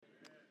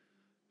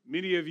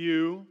Many of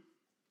you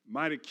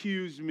might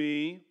accuse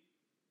me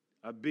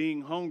of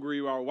being hungry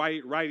while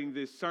writing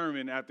this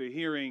sermon after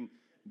hearing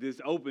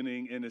this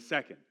opening in a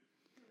second.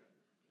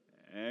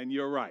 And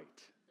you're right.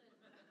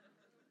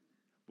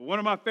 But one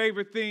of my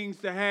favorite things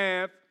to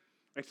have,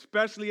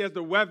 especially as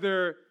the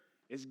weather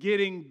is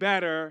getting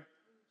better,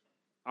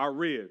 are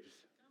ribs.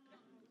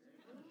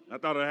 I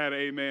thought I had an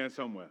amen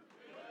somewhere.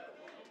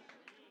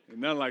 Ain't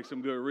nothing like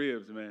some good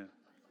ribs, man.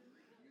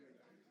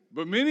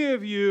 But many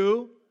of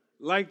you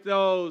like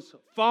those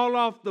fall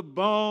off the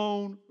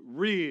bone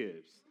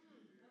ribs.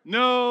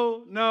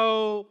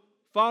 No,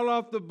 fall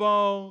off the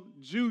bone,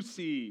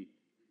 juicy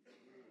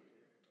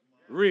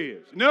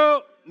ribs.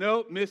 No,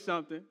 missed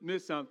something.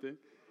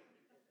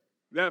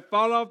 That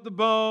fall off the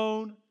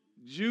bone,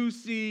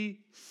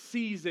 juicy,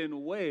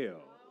 seasoned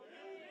well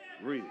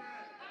ribs.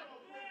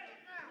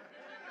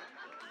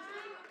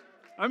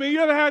 I mean,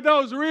 you ever had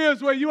those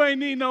ribs where you ain't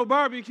need no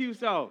barbecue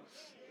sauce?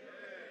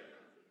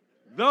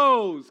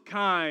 Those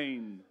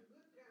kind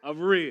of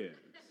ribs.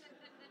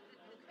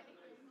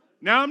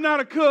 Now, I'm not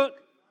a cook,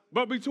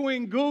 but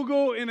between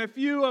Google and a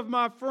few of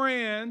my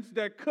friends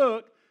that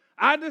cook,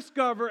 I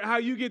discovered how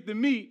you get the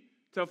meat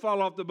to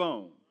fall off the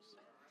bones.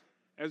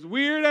 As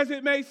weird as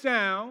it may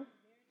sound,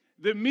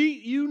 the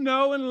meat you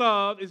know and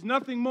love is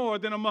nothing more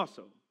than a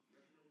muscle.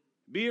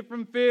 Be it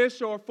from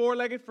fish or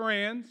four-legged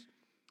friends,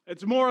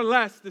 it's more or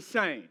less the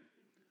same.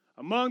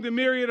 Among the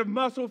myriad of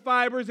muscle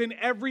fibers in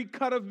every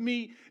cut of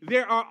meat,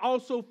 there are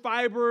also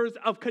fibers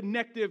of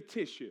connective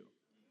tissue.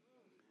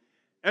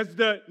 As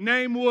the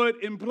name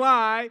would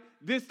imply,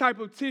 this type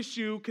of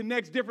tissue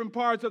connects different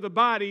parts of the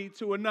body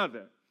to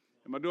another.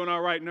 Am I doing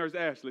all right, Nurse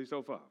Ashley,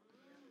 so far?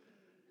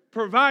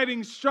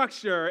 Providing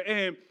structure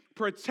and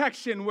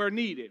protection where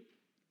needed.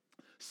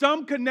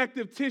 Some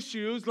connective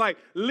tissues, like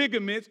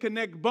ligaments,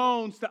 connect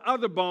bones to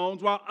other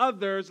bones, while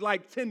others,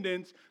 like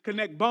tendons,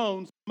 connect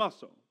bones to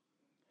muscle.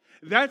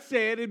 That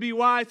said, it'd be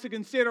wise to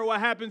consider what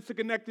happens to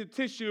connective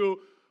tissue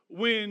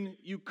when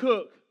you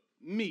cook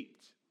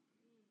meat.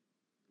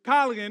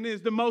 Collagen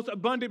is the most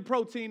abundant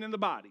protein in the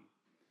body.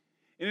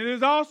 And it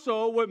is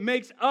also what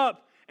makes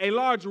up a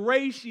large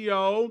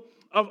ratio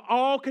of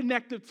all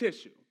connective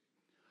tissue.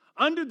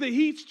 Under the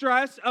heat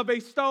stress of a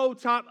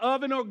stovetop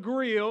oven or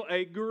grill,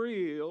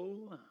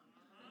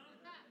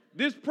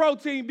 this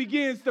protein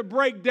begins to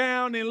break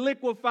down and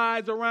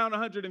liquefies around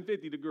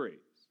 150 degrees.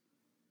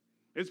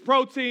 Its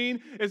protein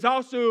is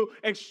also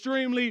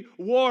extremely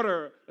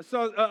water,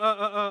 so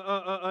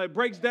it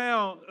breaks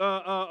down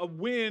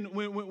when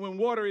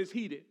water is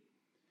heated,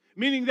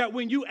 meaning that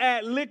when you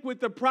add liquid,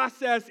 the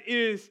process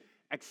is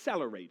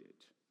accelerated.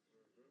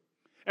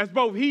 As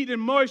both heat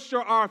and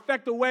moisture are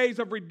effective ways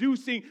of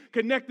reducing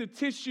connective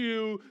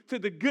tissue to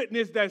the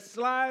goodness that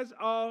slides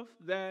off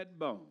that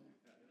bone.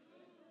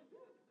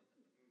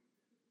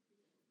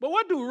 But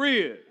what do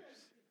ribs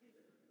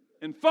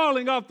and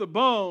falling off the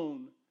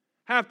bone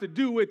have to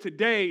do with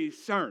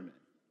today's sermon?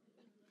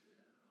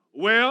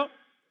 Well,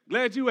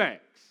 glad you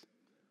asked.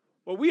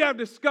 What we have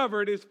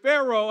discovered is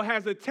Pharaoh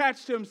has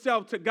attached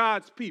himself to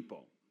God's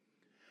people,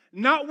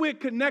 not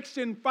with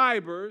connection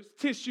fibers,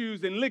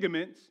 tissues, and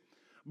ligaments,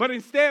 but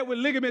instead with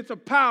ligaments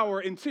of power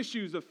and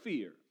tissues of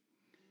fear.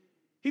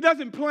 He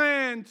doesn't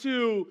plan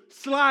to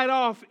slide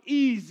off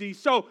easy,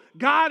 so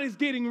God is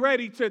getting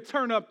ready to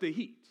turn up the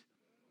heat.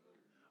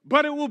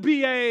 But it will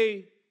be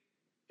a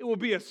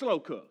slow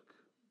cook.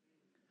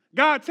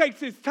 God takes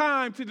his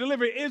time to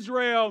deliver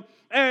Israel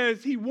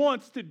as he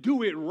wants to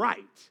do it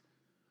right.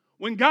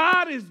 When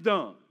God is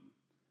done,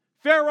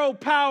 Pharaoh's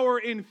power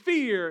and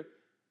fear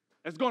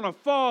is going to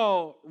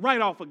fall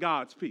right off of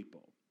God's people.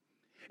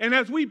 And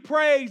as we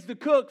praise the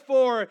cook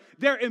for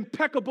their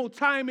impeccable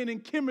timing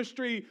and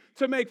chemistry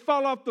to make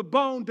fall off the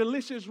bone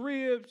delicious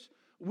ribs,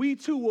 we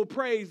too will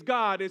praise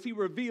God as he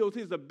reveals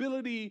his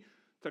ability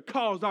to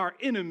cause our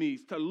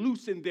enemies to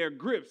loosen their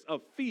grips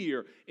of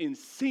fear and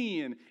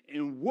sin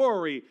and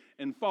worry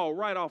and fall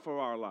right off of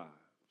our lives.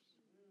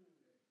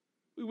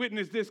 We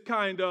witness this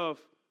kind of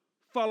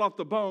fall off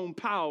the bone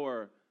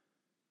power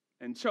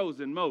in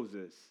Chosen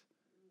Moses,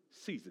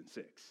 season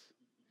 6.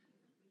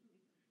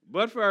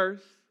 But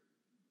first,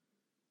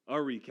 a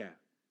recap.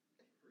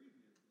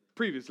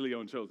 Previously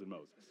on Chosen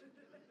Moses.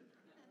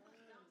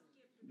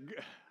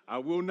 I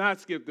will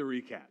not skip the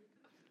recap.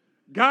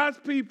 God's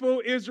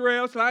people,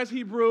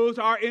 Israel/Hebrews,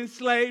 are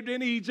enslaved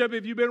in Egypt.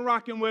 If you've been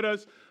rocking with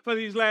us for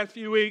these last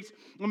few weeks,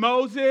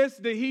 Moses,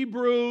 the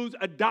Hebrews,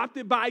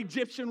 adopted by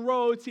Egyptian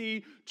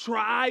royalty,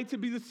 tried to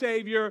be the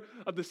savior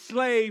of the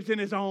slaves in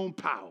his own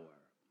power,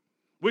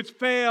 which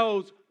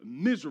fails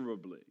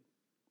miserably.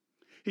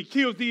 He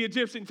kills the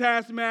Egyptian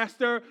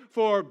taskmaster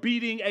for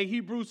beating a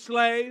Hebrew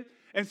slave,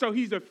 and so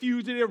he's a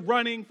fugitive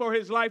running for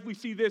his life. We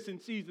see this in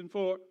season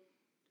 4.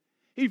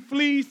 He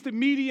flees to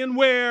Midian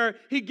where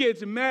he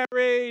gets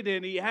married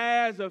and he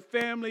has a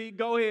family.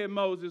 Go ahead,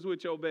 Moses,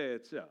 with your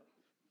bad self.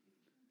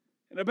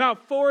 And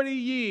about 40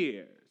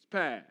 years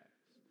pass,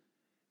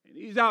 and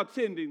he's out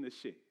tending the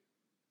sheep.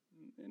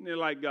 And they're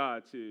like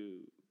God to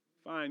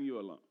find you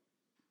alone.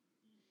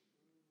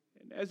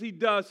 And as he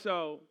does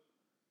so,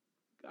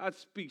 God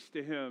speaks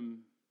to him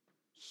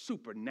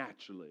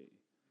supernaturally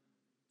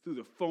through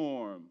the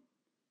form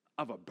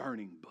of a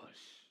burning bush.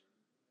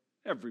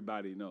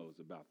 Everybody knows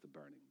about the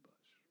burning bush.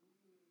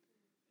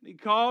 And he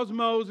calls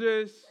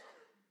Moses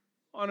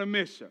on a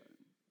mission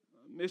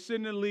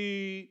to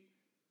lead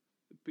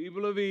the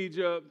people of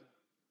Egypt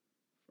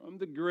from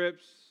the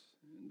grips,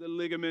 and the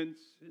ligaments,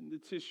 and the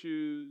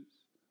tissues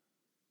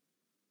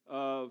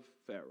of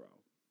Pharaoh.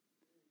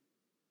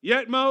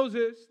 Yet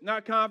Moses,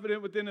 not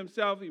confident within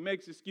himself, he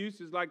makes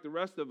excuses like the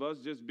rest of us,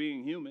 just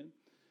being human,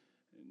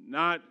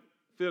 not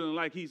feeling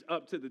like he's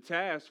up to the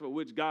task for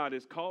which God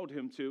has called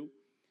him to.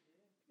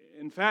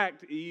 In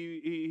fact,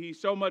 he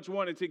so much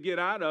wanted to get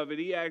out of it,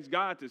 he asked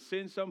God to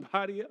send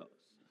somebody else.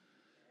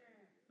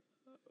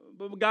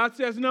 But God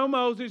says, no,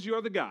 Moses,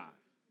 you're the guy.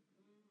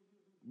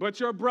 But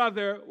your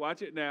brother,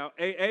 watch it now,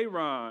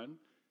 Aaron,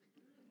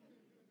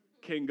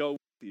 can go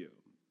with you.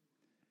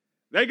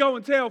 They go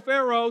and tell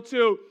Pharaoh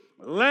to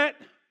let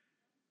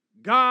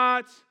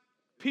God's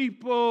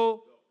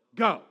people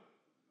go.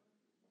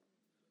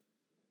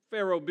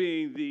 Pharaoh,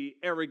 being the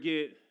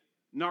arrogant,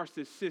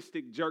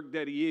 narcissistic jerk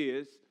that he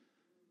is,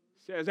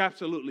 says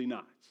absolutely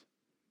not.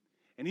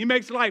 And he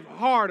makes life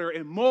harder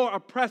and more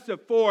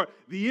oppressive for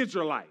the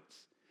Israelites.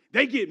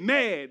 They get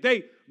mad.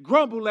 They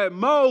grumble at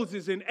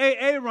Moses and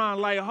Aaron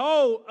like,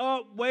 hold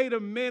up, wait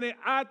a minute.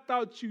 I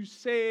thought you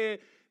said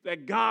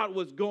that God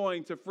was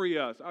going to free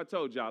us. I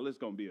told y'all it's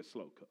going to be a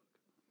slow cook.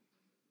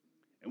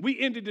 And we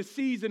ended the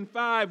season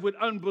 5 with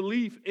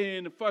unbelief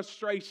and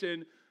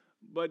frustration,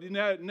 but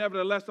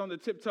nevertheless on the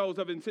tiptoes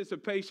of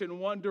anticipation,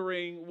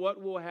 wondering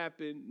what will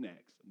happen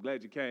next. I'm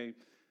glad you came,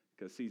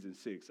 because season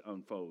 6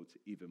 unfolds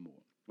even more.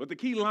 But the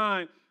key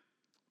line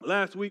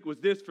last week was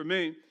this for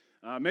me.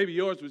 Maybe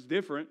yours was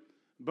different.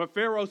 But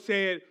Pharaoh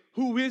said,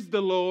 who is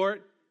the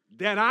Lord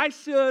that I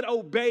should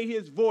obey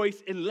his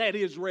voice and let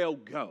Israel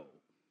go?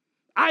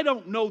 I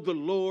don't know the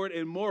Lord,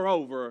 and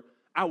moreover,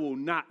 I will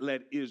not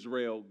let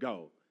Israel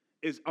go.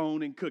 It's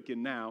on and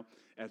cooking now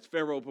as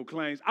Pharaoh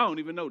proclaims, I don't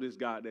even know this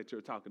God that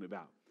you're talking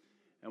about.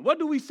 And what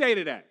do we say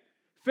to that?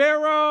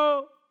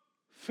 Pharaoh,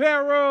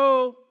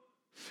 Pharaoh,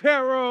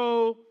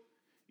 Pharaoh,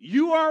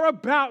 you are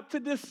about to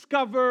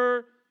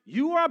discover,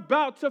 you are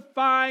about to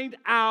find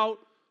out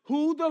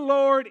who the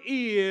Lord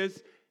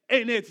is,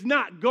 and it's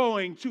not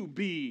going to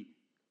be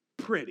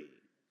pretty.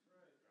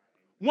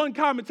 One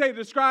commentator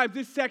describes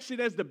this section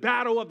as the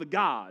battle of the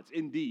gods,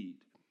 indeed.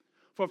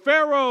 For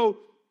Pharaoh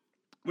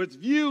was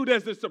viewed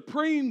as the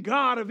supreme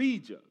god of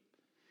Egypt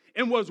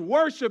and was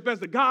worshipped as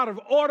the god of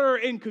order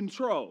and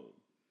control.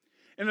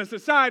 In a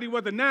society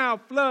where the Nile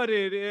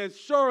flooded as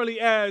surely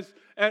as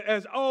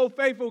old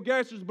faithful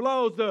Gershon's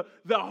blows,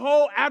 the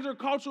whole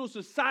agricultural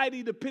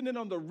society depended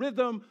on the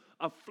rhythm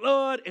of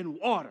flood and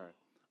water,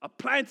 of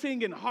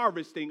planting and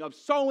harvesting, of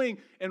sowing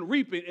and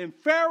reaping. And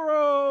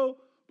Pharaoh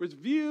was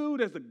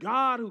viewed as the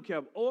God who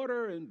kept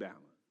order and balance.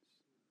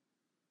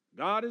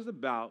 God is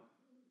about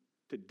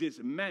to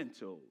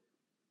dismantle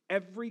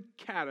every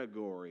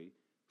category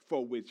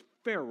for which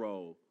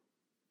Pharaoh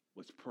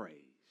was praised.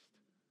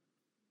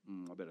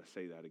 I better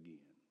say that again,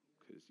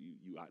 because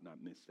you ought not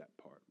miss that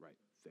part right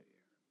there.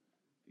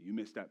 If you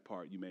missed that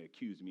part, you may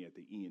accuse me at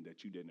the end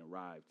that you didn't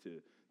arrive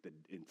to the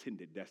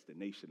intended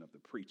destination of the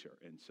preacher.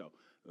 And so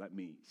let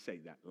me say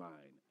that line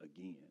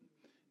again.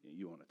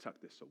 You want to tuck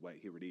this away.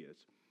 Here it is.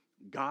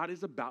 God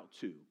is about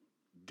to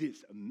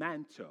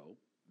dismantle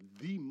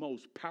the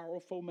most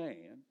powerful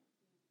man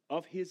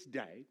of his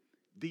day,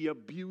 the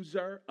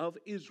abuser of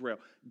Israel.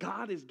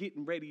 God is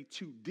getting ready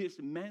to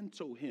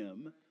dismantle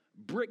him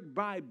brick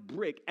by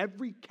brick,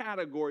 every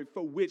category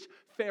for which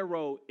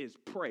Pharaoh is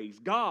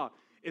praised. God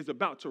is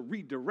about to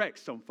redirect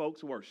some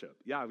folks' worship.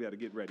 Y'all got to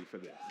get ready for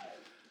this.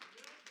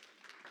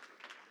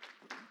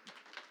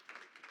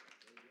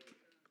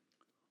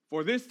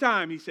 For this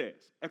time, he says,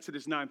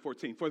 Exodus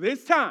 9:14, for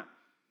this time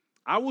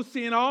I will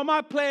send all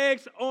my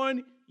plagues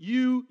on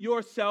you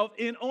yourself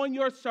and on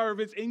your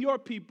servants and your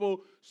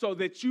people, so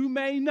that you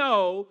may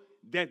know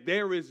that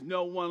there is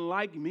no one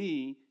like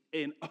me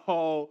in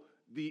all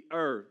the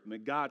earth.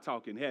 Man, God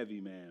talking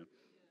heavy, man.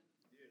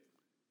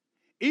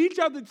 Each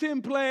of the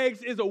 10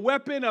 plagues is a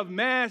weapon of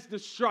mass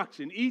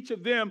destruction. Each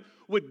of them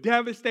would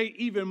devastate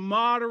even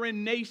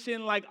modern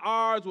nation like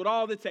ours with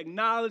all the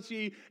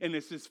technology and the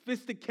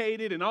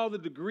sophisticated and all the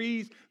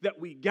degrees that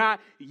we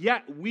got.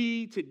 Yet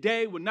we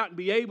today would not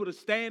be able to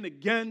stand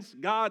against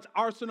God's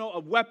arsenal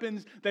of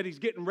weapons that he's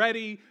getting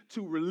ready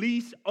to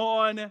release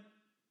on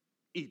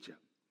Egypt.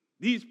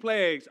 These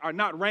plagues are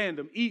not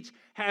random. Each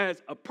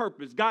has a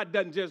purpose. God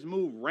doesn't just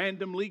move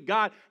randomly.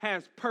 God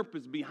has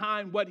purpose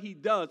behind what he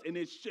does. And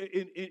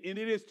it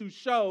is to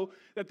show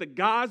that the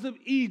gods of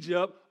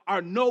Egypt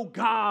are no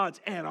gods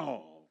at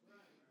all.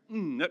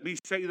 Let me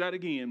say that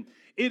again.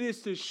 It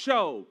is to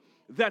show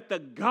that the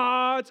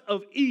gods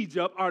of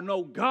Egypt are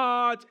no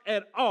gods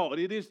at all.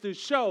 It is to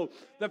show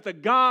that the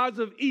gods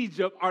of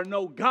Egypt are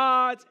no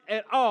gods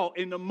at all.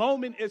 And the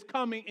moment is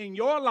coming in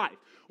your life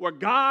where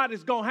God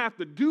is going to have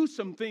to do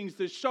some things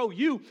to show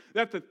you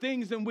that the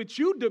things in which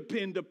you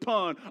depend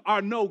upon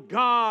are no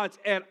gods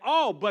at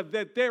all, but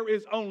that there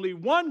is only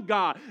one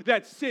God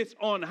that sits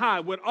on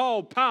high with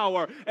all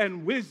power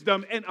and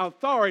wisdom and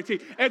authority.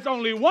 It's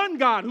only one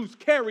God who's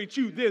carried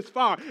you this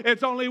far.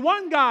 It's only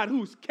one God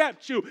who's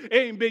kept you. It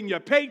ain't been your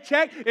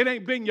paycheck. It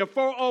ain't been your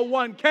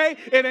 401k.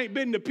 It ain't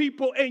been the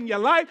people in your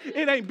life.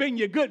 It ain't been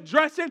your good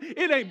dressing.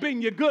 It ain't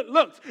been your good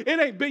looks. It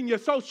ain't been your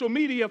social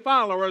media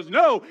followers.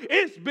 No,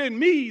 it's been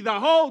me the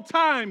whole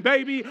time,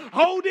 baby,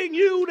 holding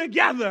you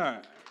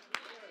together.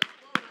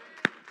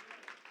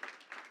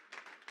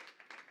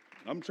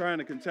 I'm trying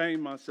to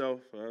contain myself.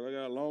 I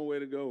got a long way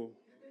to go.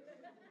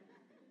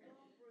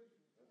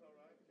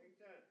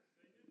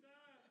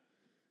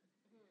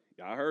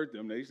 I heard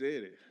them. They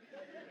said it.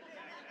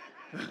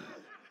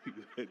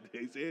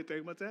 They said,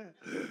 take my time.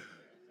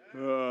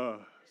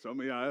 Some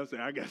of y'all else say,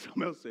 I got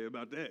something else to say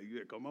about that.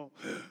 Yeah, come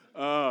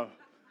on.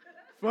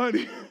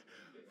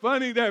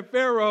 Funny that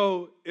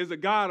Pharaoh is a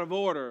God of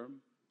order,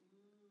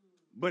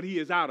 but he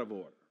is out of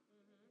order.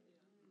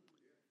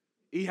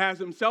 He has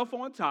himself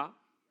on top,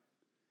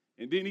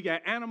 and then he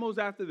got animals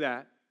after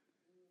that.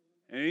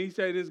 And he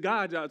said, this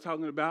God y'all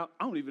talking about,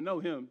 I don't even know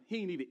him.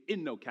 He ain't even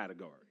in no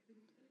category.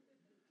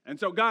 And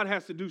so God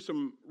has to do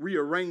some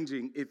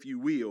rearranging, if you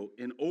will,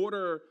 in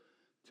order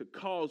to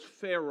cause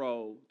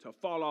Pharaoh to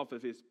fall off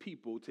of his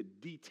people, to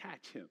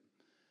detach him.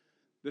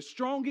 The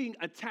strongest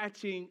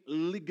attaching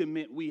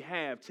ligament we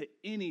have to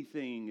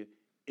anything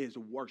is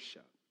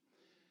worship.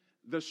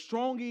 The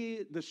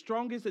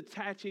strongest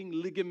attaching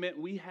ligament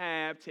we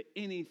have to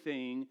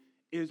anything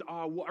is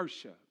our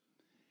worship.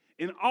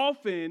 And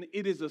often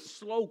it is a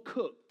slow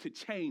cook to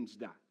change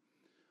that.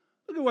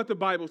 Look at what the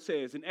Bible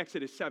says in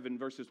Exodus 7,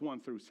 verses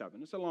 1 through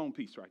 7. It's a long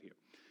piece right here.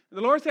 And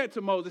the Lord said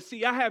to Moses,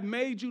 see, I have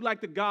made you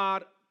like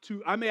God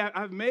to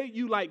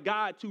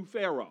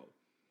Pharaoh,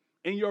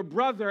 and your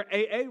brother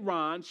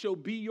Aaron shall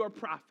be your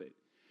prophet.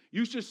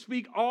 You shall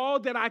speak all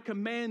that I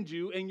command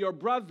you, and your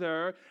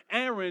brother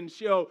Aaron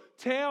shall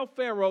tell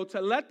Pharaoh to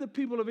let the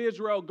people of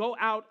Israel go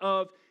out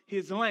of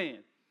his land.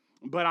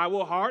 But I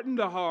will harden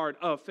the heart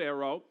of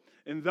Pharaoh,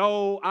 and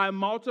though I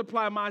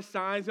multiply my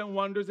signs and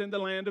wonders in the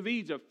land of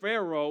Egypt,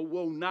 Pharaoh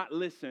will not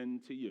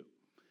listen to you.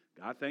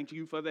 God, thank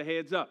you for the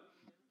heads up.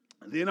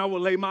 Then I will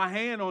lay my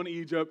hand on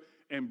Egypt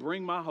and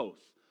bring my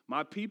hosts,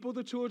 my people,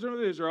 the children of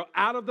Israel,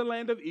 out of the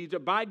land of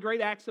Egypt by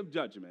great acts of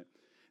judgment.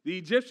 The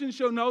Egyptians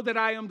shall know that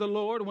I am the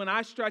Lord when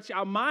I stretch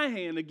out my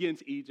hand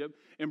against Egypt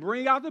and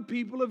bring out the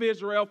people of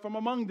Israel from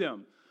among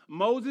them.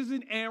 Moses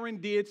and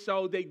Aaron did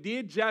so. They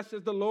did just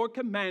as the Lord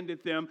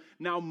commanded them.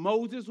 Now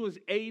Moses was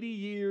 80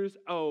 years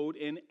old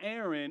and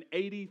Aaron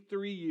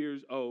 83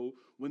 years old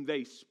when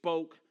they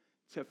spoke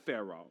to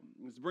Pharaoh.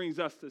 This brings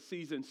us to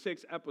season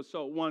 6,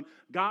 episode 1.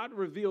 God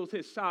reveals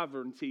his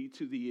sovereignty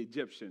to the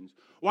Egyptians.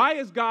 Why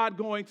is God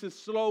going to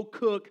slow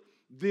cook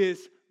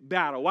this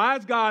battle? Why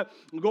is God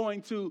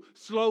going to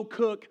slow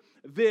cook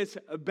this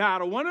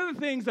battle? One of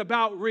the things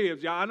about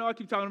ribs, y'all, I know I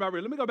keep talking about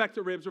ribs. Let me go back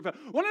to ribs.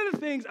 One of the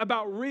things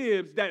about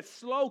ribs that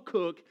slow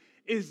cook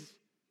is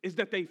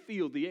that they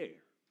feel the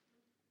air.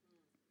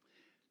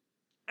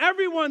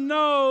 Everyone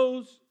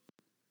knows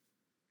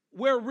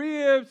where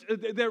ribs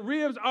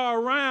are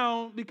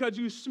around because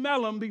you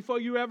smell them before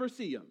you ever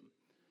see them.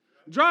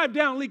 Drive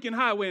down Lincoln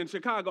Highway in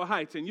Chicago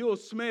Heights and you'll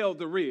smell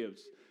the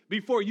ribs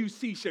before you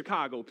see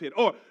Chicago Pit.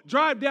 Or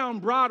drive down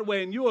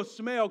Broadway and you'll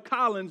smell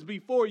Collins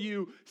before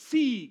you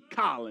see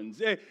Collins.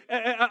 And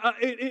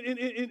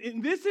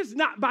this is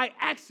not by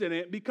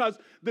accident, because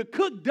the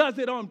cook does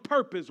it on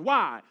purpose.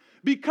 Why?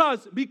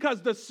 Because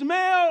the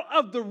smell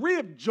of the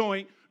rib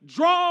joint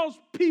draws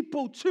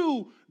people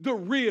to the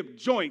rib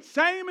joint.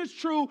 Same is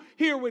true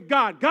here with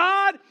God.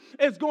 God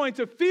is going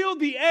to fill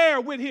the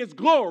air with his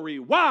glory.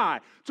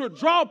 Why? To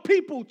draw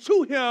people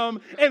to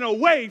him and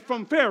away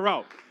from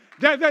Pharaoh.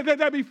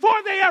 That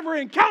before they ever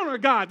encounter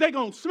God, they're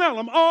going to smell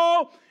him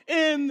all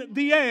in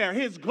the air.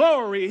 His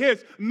glory,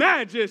 his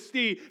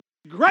majesty,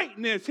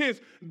 greatness,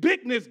 his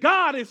bigness.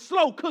 God is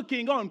slow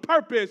cooking on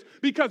purpose,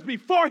 because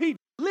before he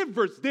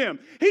delivers them,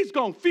 he's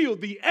going to fill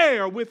the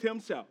air with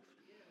himself.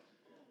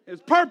 His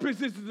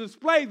purpose is to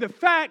display the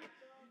fact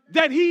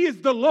that he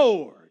is the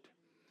Lord.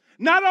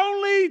 Not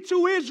only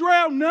to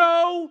Israel,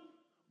 no,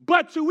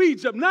 but to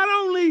Egypt. Not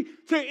only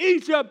to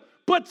Egypt,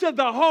 but to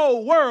the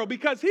whole world,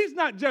 because he's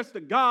not just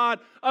the God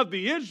of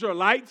the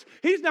Israelites.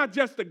 He's not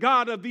just the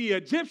God of the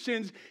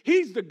Egyptians.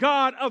 He's the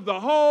God of the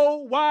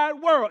whole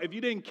wide world. If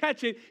you didn't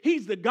catch it,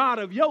 he's the God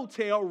of your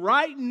tail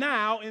right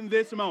now in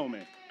this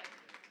moment.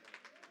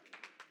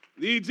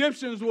 The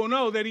Egyptians will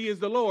know that he is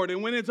the Lord.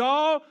 And when it's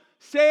all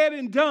said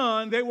and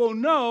done, they will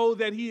know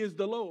that he is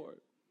the Lord.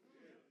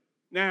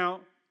 Now,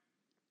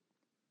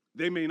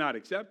 they may not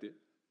accept it,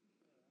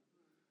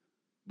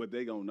 but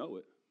they gonna know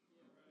it.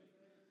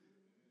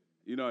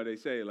 You know what they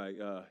say, like,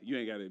 you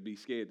ain't got to be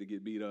scared to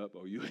get beat up,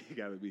 or you ain't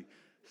got to be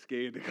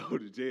scared to go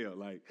to jail.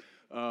 Like,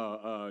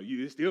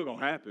 it's still going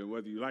to happen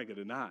whether you like it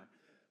or not.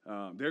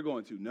 They're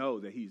going to know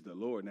that he's the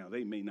Lord. Now,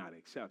 they may not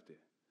accept it.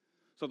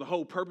 So the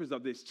whole purpose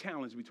of this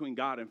challenge between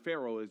God and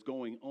Pharaoh is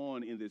going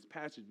on in this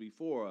passage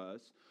before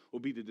us will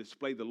be to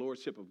display the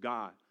lordship of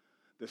God,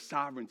 the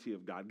sovereignty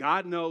of God.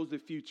 God knows the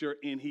future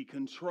and he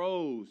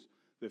controls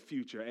the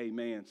future.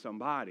 Amen,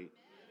 somebody.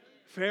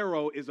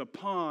 Pharaoh is a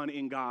pawn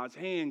in God's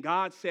hand.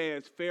 God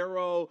says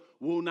Pharaoh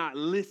will not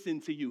listen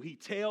to you. He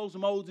tells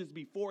Moses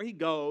before he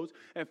goes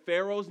that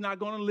Pharaoh's not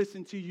going to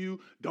listen to you.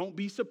 Don't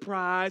be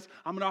surprised.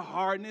 I'm going to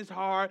harden his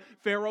heart.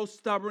 Pharaoh's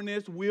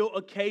stubbornness will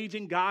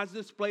occasion God's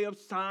display of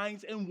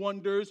signs and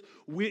wonders,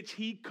 which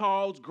he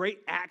calls great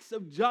acts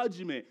of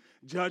judgment.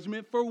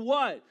 Judgment for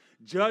what?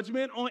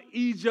 Judgment on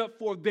Egypt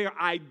for their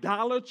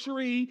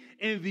idolatry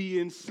and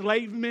the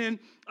enslavement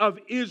of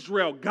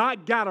Israel.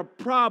 God got a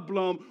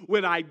problem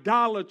with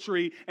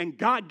idolatry, and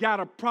God got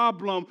a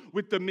problem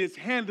with the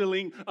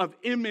mishandling of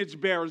image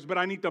bearers. But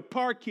I need to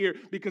park here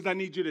because I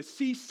need you to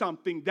see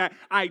something, that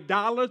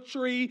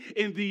idolatry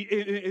and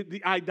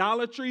the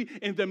idolatry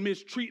and the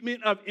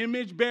mistreatment of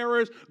image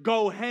bearers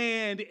go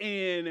hand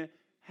in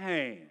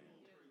hand.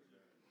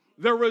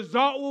 The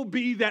result will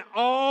be that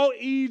all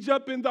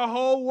Egypt and the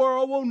whole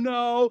world will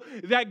know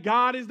that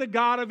God is the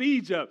God of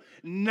Egypt,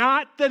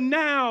 not the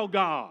now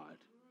God,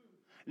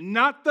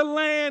 not the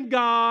land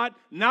God,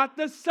 not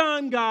the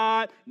sun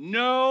God.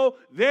 No,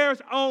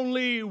 there's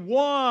only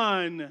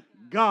one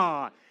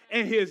God,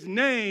 and his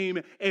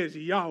name is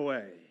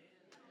Yahweh.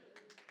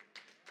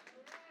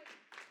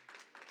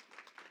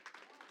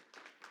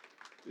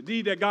 The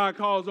deed that God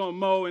calls on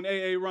Mo and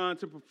Aaron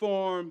to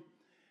perform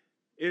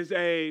is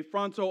a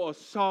frontal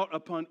assault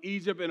upon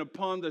Egypt and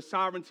upon the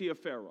sovereignty of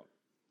Pharaoh.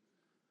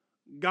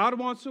 God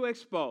wants to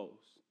expose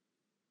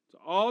to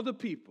all the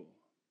people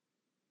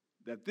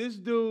that this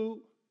dude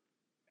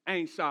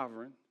ain't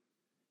sovereign.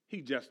 He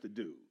just a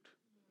dude.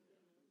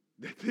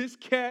 That this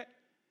cat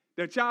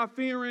that y'all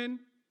fearing,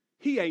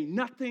 he ain't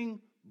nothing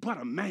but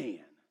a man.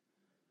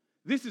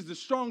 This is the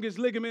strongest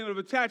ligament of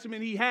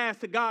attachment he has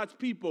to God's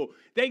people.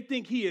 They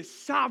think he is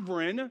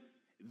sovereign,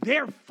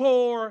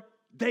 therefore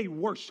they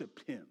worship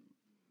him.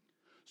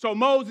 So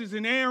Moses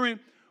and Aaron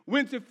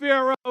went to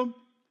Pharaoh.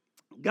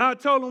 God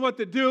told them what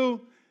to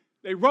do.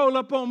 They roll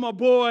up on my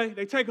boy.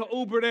 They take an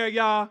Uber there,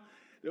 y'all.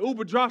 The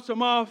Uber drops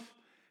them off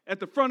at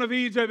the front of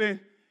Egypt,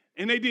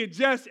 and they did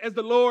just as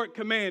the Lord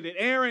commanded.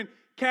 Aaron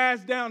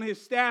cast down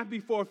his staff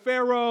before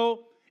Pharaoh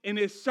and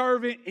his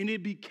servant, and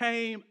it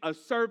became a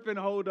serpent.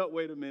 Hold up,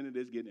 wait a minute,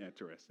 it's getting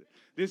interesting.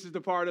 This is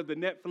the part of the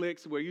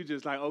Netflix where you're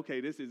just like, okay,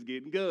 this is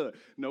getting good.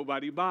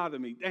 Nobody bother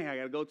me. Dang, I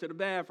got to go to the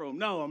bathroom.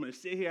 No, I'm going to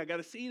sit here. I got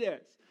to see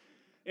this.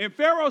 And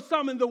Pharaoh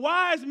summoned the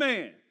wise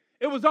man.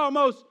 It was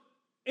almost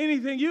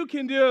anything you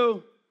can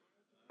do,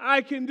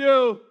 I can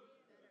do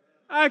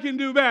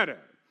better.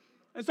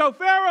 And so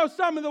Pharaoh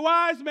summoned the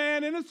wise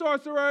man and the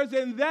sorcerers,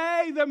 and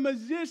they, the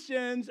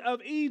magicians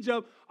of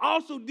Egypt,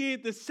 also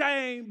did the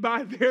same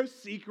by their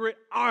secret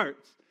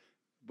arts.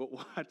 But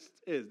watch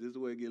this. This is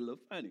where it gets a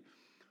little funny.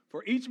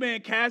 For each man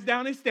cast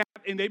down his staff,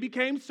 and they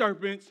became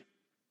serpents.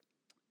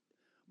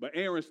 But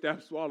Aaron's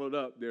staff swallowed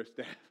up their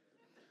staff.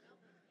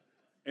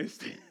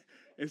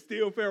 And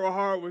still Pharaoh's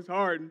heart was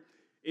hardened,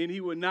 and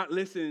he would not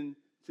listen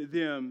to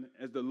them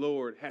as the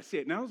Lord has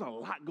said. Now, there's a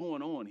lot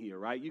going on here,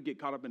 right? You get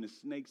caught up in the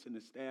snakes and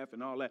the staff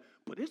and all that,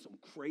 but there's some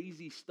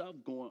crazy stuff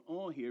going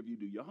on here if you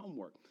do your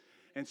homework.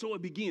 And so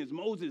it begins.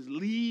 Moses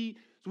leads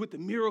with the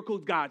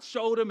miracles God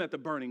showed him at the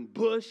burning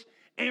bush.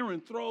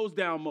 Aaron throws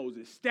down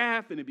Moses'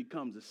 staff, and it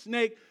becomes a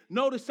snake.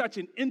 Notice such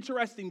an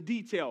interesting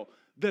detail.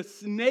 The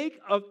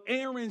snake of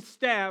Aaron's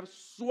staff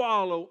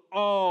swallowed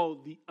all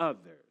the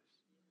others.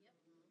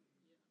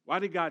 Why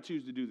did God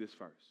choose to do this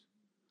first?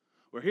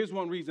 Well, here's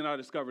one reason I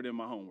discovered in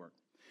my homework.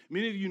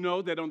 Many of you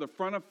know that on the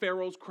front of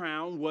Pharaoh's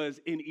crown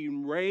was an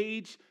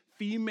enraged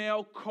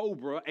female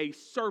cobra, a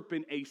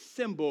serpent, a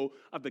symbol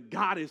of the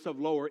goddess of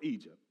Lower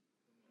Egypt.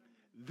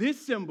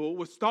 This symbol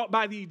was thought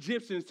by the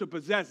Egyptians to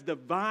possess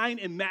divine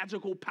and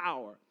magical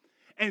power.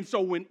 And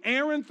so when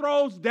Aaron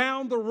throws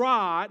down the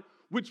rod,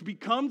 which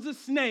becomes a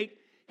snake,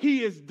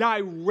 he is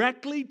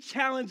directly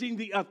challenging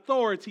the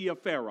authority of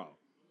Pharaoh.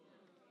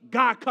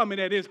 God coming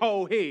at his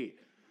whole head.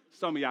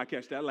 Some of y'all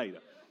catch that later.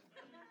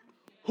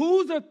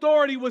 Whose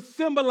authority was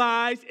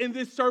symbolized in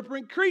this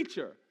serpent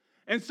creature?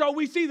 And so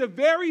we see the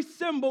very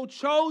symbol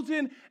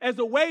chosen as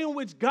a way in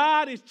which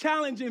God is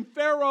challenging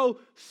Pharaoh's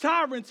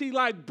sovereignty.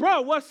 Like,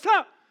 bro, what's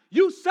up?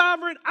 You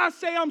sovereign? I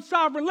say I'm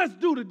sovereign. Let's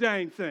do the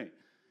dang thing.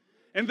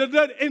 And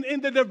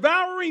the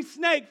devouring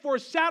snake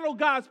foreshadowed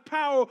God's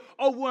power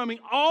overwhelming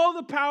all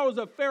the powers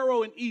of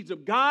Pharaoh in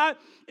Egypt. God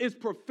is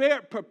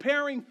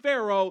preparing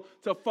Pharaoh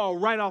to fall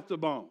right off the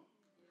bone.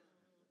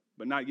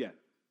 But not yet.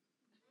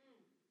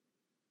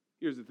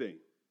 Here's the thing.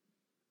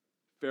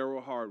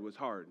 Pharaoh's heart was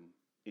hardened,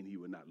 and he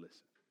would not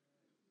listen.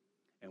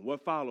 And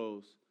what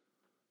follows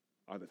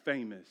are the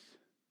famous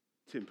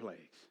 10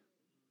 plagues.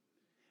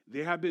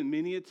 There have been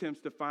many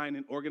attempts to find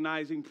an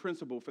organizing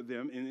principle for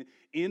them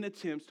in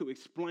attempts to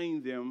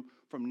explain them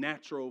from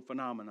natural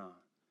phenomena.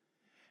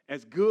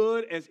 As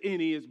good as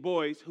any is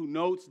Boyce, who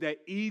notes that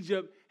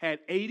Egypt had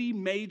 80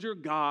 major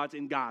gods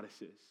and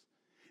goddesses.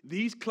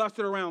 These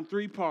clustered around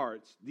three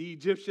parts: the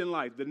Egyptian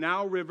life, the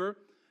Nile River,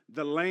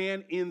 the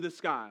land in the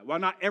sky. While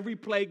not every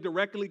plague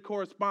directly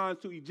corresponds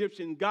to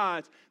Egyptian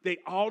gods, they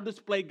all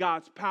display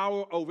God's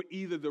power over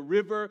either the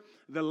river,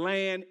 the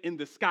land, in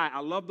the sky. I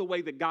love the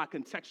way that God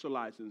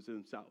contextualizes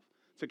himself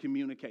to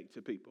communicate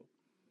to people.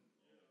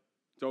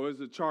 So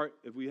there's a chart.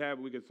 If we have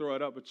it, we can throw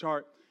it up, a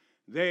chart.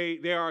 They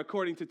are,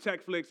 according to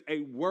TechFlix,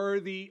 a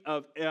worthy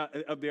of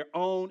their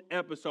own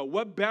episode.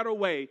 What better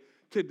way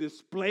to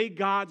display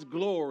God's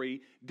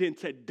glory than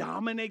to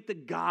dominate the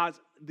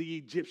gods the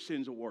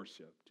Egyptians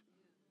worshiped?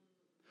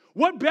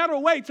 What better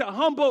way to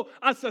humble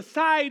a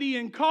society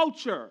and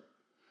culture?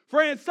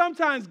 Friends,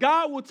 sometimes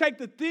God will take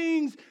the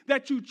things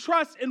that you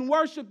trust and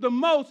worship the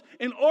most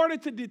in order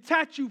to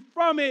detach you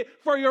from it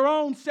for your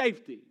own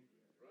safety.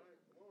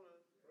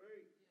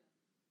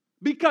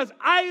 Because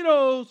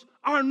idols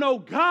are no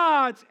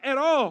gods at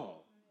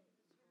all.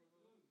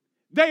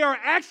 They are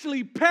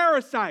actually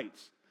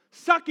parasites,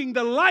 sucking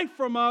the life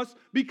from us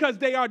because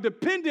they are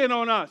dependent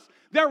on us.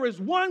 There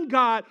is one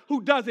God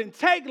who doesn't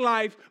take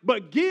life,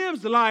 but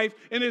gives life,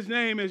 and his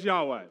name is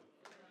Yahweh.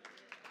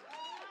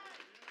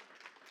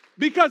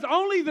 Because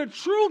only the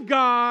true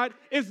God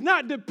is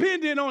not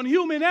dependent on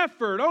human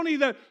effort. Only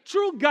the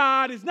true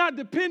God is not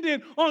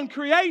dependent on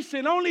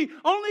creation. Only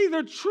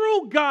the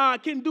true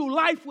God can do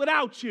life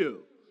without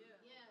you.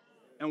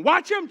 And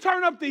watch him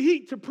turn up the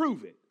heat to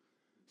prove it.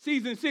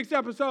 Season 6,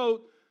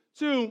 episode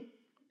 2,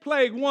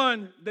 plague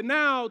 1, the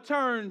Nile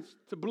turns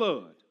to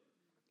blood.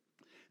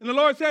 And the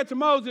Lord said to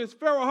Moses,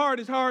 Pharaoh's heart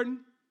is hardened.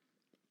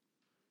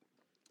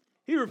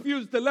 He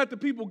refused to let the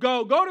people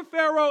go. Go to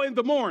Pharaoh in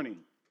the morning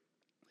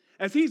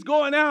as he's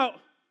going out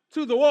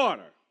to the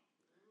water.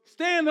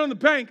 Stand on the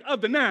bank of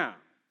the Nile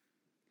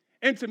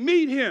and to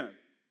meet him.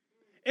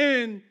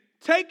 And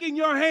take in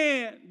your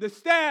hand the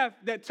staff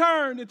that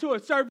turned into a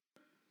serpent.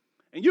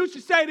 And you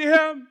should say to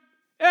him,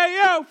 hey,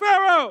 yo,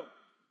 Pharaoh.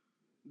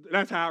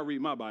 That's how I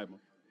read my Bible.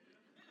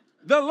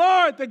 The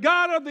Lord, the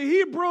God of the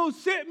Hebrews,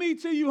 sent me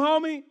to you,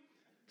 homie,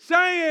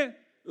 saying,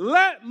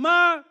 let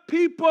my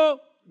people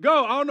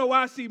go. I don't know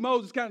why I see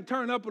Moses kind of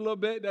turn up a little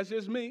bit. That's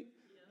just me.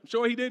 I'm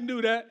sure he didn't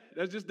do that.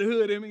 That's just the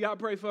hood in me. Y'all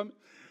pray for me.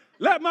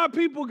 Let my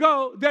people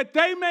go that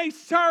they may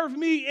serve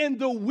me in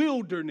the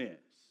wilderness.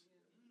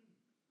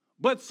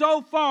 But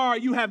so far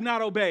you have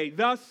not obeyed.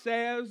 Thus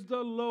says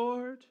the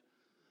Lord,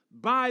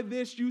 by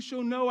this you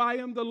shall know I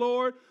am the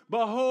Lord.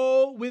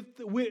 Behold,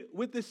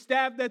 with the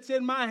staff that's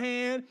in my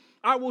hand,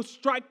 I will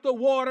strike the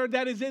water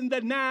that is in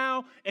the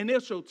Nile, and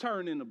it shall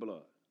turn into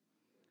blood.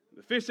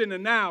 The fish in the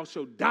Nile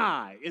shall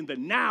die, and the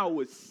Nile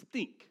will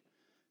stink.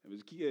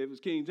 It was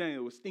King James,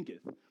 it was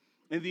stinketh.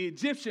 And the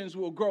Egyptians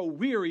will grow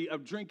weary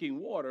of drinking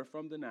water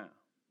from the Nile.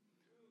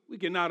 We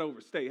cannot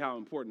overstate how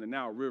important the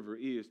Nile River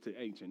is to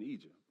ancient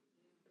Egypt.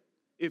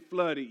 It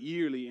flooded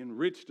yearly,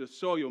 enriched the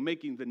soil,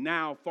 making the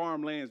Nile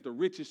farmlands the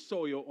richest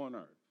soil on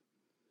earth.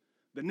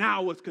 The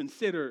Nile was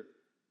considered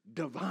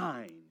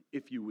divine,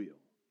 if you will.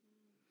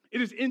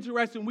 It is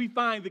interesting we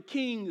find the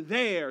king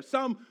there.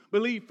 Some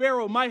believe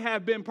Pharaoh might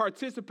have been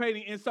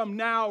participating in some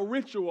Nile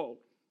ritual.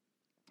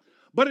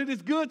 But it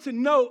is good to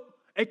note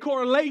a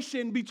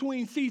correlation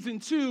between season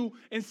 2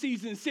 and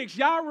season 6.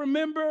 Y'all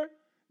remember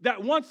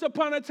that once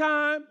upon a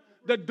time,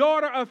 the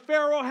daughter of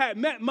Pharaoh had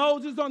met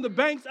Moses on the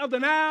banks of the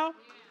Nile?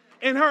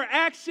 And her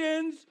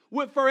actions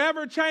would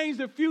forever change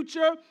the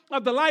future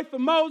of the life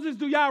of Moses.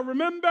 Do y'all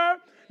remember?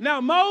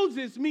 Now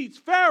Moses meets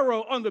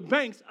Pharaoh on the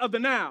banks of the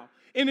Nile.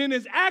 And in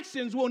his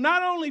actions will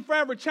not only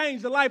forever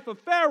change the life of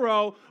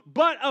Pharaoh,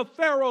 but of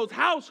Pharaoh's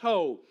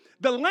household.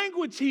 The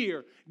language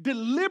here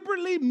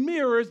deliberately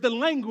mirrors the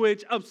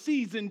language of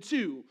season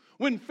 2.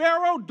 When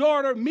Pharaoh's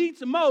daughter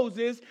meets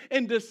Moses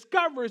and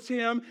discovers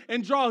him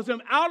and draws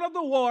him out of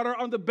the water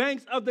on the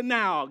banks of the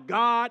Nile.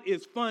 God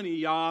is funny,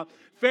 y'all.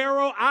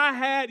 Pharaoh, I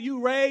had you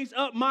raise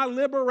up my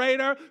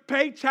liberator,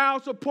 pay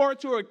child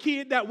support to a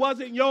kid that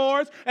wasn't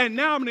yours, and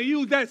now I'm going to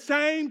use that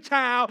same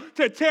child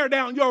to tear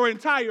down your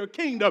entire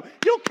kingdom.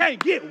 You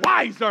can't get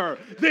wiser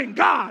than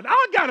God.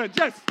 I got to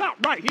just stop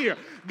right here.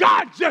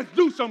 God just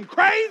do some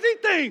crazy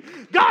things.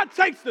 God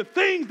takes the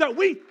things that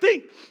we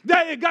think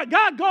that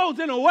God goes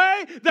in a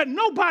way that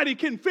nobody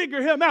can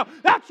figure him out.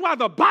 That's why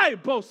the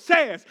Bible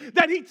says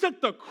that he took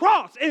the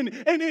cross and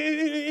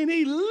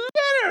he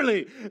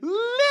literally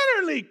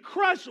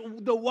crushed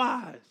the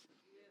wise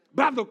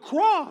by the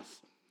cross,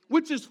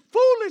 which is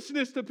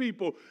foolishness to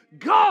people.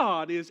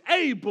 God is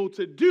able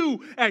to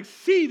do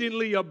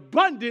exceedingly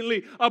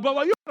abundantly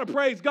above. You ought to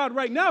praise God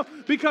right now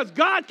because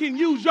God can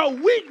use your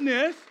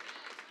weakness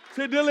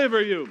to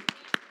deliver you.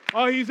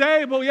 Oh, he's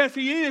able. Yes,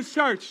 he is,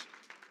 church.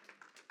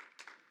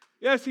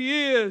 Yes,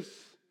 he is.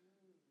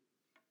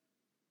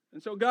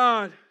 And so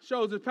God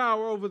shows his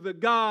power over the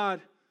God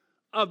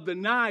of the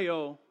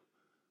Nile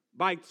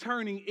by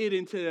turning it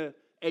into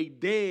a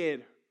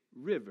dead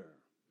river.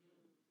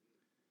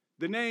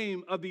 The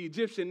name of the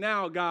Egyptian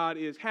Nile god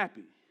is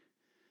Happy.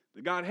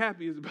 The god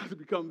Happy is about to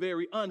become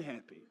very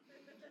unhappy.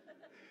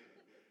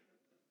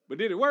 But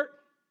did it work?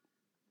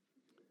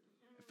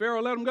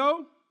 Pharaoh let him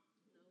go?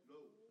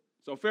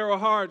 So Pharaoh's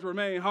heart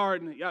remained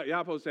hardened. Y'all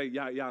supposed to say,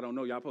 y'all don't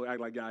know. Y'all supposed to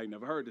act like y'all ain't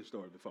never heard this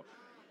story before.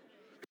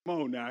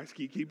 Come on now, let's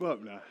keep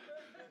up now.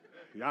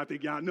 Y'all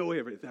think y'all know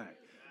everything.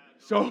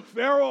 So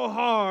Pharaoh's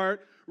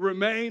heart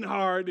remained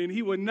hard, and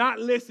he would not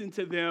listen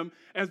to them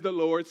as the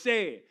Lord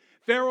said.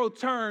 Pharaoh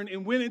turned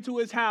and went into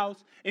his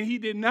house, and he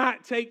did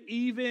not take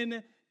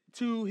even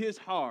to his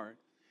heart.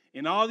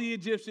 And all the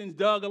Egyptians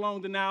dug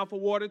along the Nile for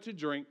water to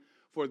drink,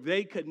 for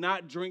they could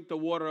not drink the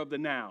water of the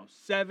Nile.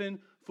 7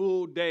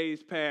 full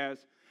days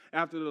passed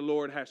after the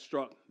Lord had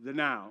struck the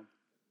Nile,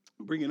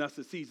 bringing us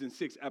to season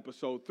 6,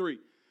 episode 3.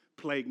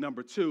 Plague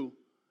number 2,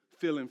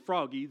 feeling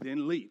froggy,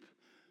 then leap.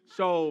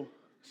 So,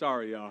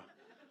 sorry, y'all.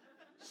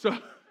 So,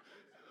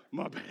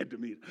 my bad,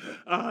 Demeter.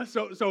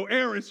 So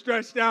Aaron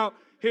stretched out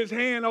his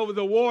hand over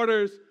the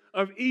waters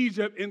of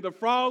Egypt, and the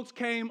frogs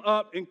came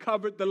up and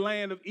covered the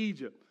land of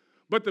Egypt.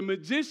 But the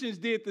magicians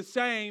did the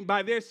same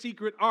by their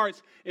secret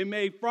arts and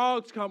made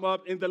frogs come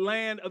up in the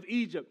land of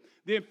Egypt.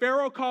 Then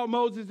Pharaoh called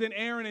Moses and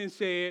Aaron and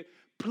said,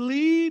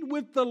 "Plead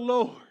with the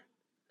Lord."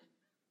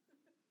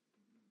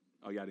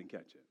 Oh, y'all didn't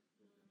catch it.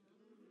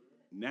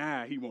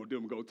 Now he want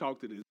them to go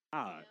talk to this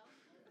God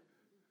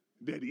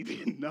that he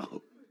didn't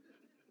know.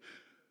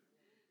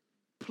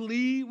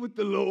 Plead with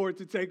the Lord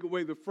to take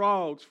away the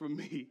frogs from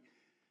me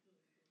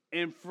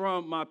and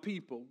from my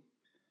people,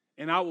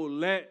 and I will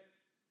let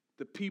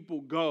the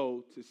people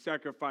go to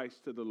sacrifice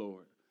to the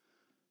Lord.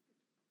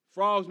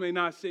 Frogs may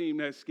not seem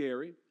that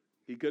scary.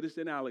 He could have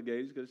said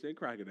alligators, he could have said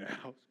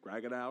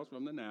crocodiles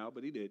from the Nile,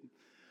 but he didn't.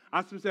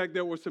 I suspect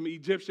there were some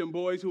Egyptian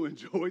boys who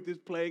enjoyed this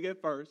plague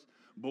at first.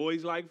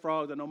 Boys like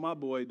frogs. I know my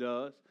boy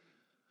does.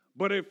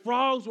 But if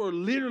frogs were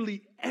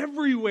literally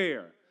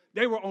everywhere.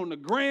 They were on the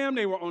gram.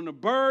 They were on the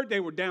Bird. They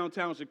were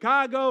downtown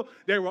Chicago.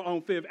 They were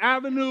on Fifth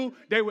Avenue.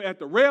 They were at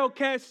the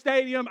Railcat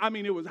Stadium. I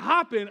mean, it was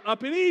hopping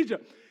up in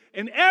Egypt.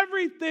 And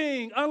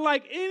everything,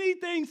 unlike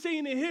anything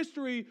seen in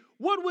history,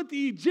 what would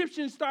the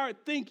Egyptians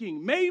start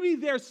thinking? Maybe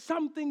there's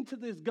something to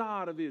this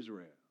God of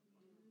Israel.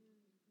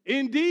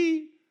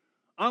 Indeed,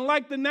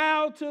 unlike the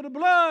Nile to the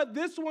blood,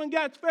 this one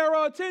got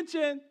Pharaoh's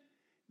attention.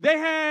 They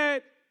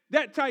had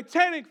that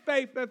Titanic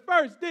faith at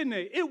first, didn't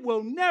they? It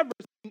will never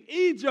sink.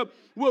 Egypt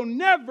will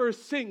never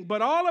sink.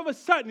 But all of a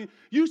sudden,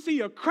 you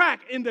see a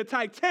crack in the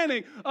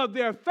Titanic of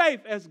their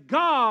faith as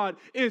God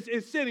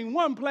is sending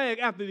one plague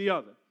after the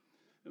other.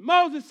 And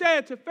Moses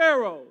said to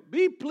Pharaoh,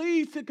 "Be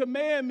pleased to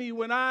command me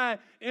when I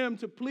am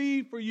to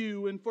plead for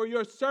you and for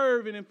your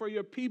servant and for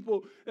your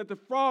people, that the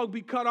frog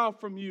be cut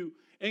off from you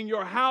and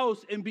your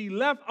house and be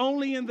left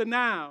only in the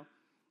Nile."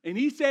 And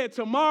he said,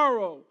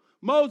 "Tomorrow."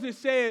 Moses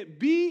said,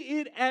 "Be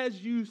it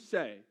as you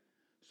say,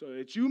 so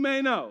that you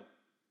may know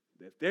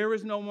that there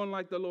is no one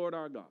like the Lord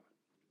our God.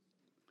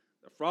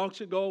 The frog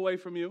should go away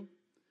from you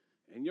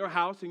and your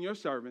house and your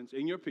servants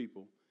and your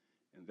people,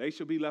 and they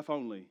shall be left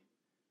only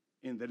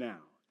in the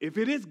Nile." If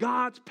it is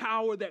God's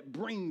power that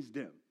brings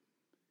them,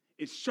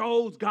 it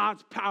shows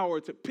God's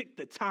power to pick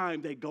the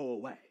time they go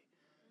away.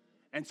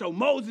 And so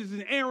Moses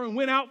and Aaron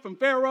went out from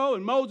Pharaoh,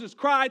 and Moses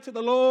cried to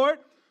the Lord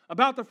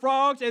about the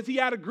frogs as he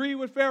had agreed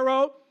with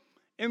Pharaoh.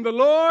 And the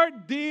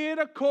Lord did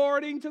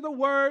according to the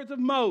words of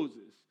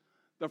Moses.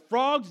 The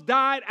frogs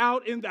died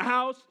out in the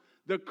house,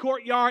 the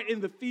courtyard, in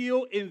the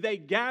field, and they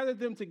gathered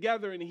them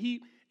together in a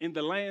heap, and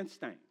the land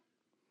stank.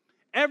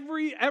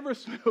 Ever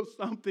smell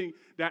something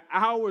that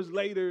hours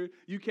later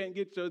you can't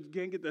get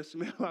the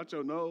smell out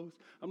your nose?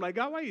 I'm like,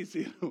 God, why you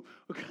sending them?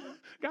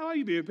 God, why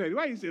you being petty?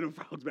 Why you sending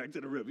them frogs back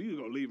to the river? You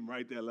gonna leave them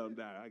right there, let them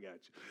die. I got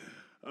you.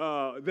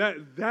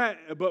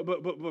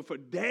 But for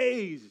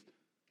days,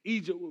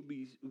 Egypt would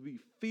be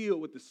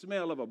filled with the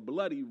smell of a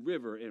bloody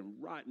river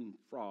and rotten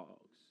frogs.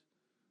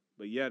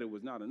 But yet it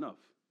was not enough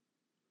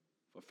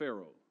for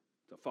Pharaoh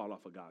to fall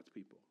off of God's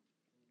people.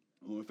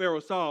 And when Pharaoh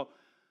saw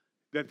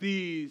that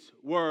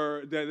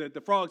that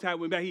the frogs had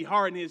went back, he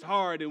hardened his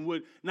heart and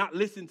would not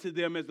listen to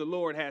them as the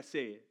Lord had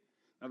said.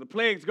 Now the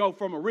plagues go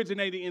from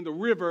originating in the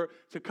river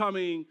to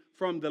coming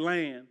from the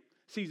land.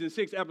 Season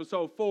 6,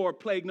 episode 4,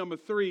 plague number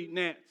 3,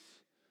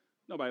 gnats.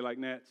 Nobody like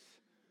gnats.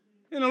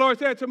 And the Lord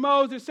said to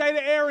Moses, "Say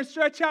to Aaron,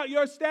 stretch out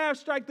your staff,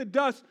 strike the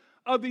dust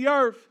of the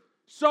earth,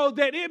 so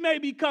that it may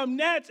become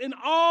gnats in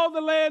all the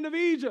land of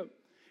Egypt."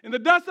 And the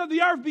dust of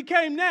the earth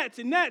became gnats,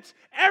 and gnats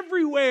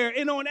everywhere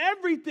and on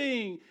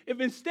everything.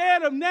 If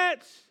instead of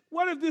gnats,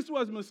 what if this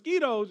was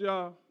mosquitoes,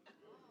 y'all?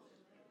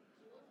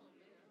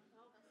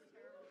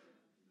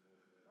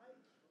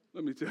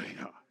 Let me tell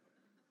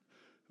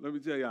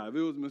y'all, if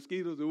it was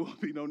mosquitoes, there wouldn't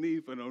be no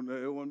need for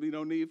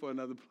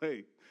another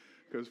plague.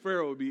 Because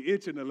Pharaoh would be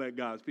itching to let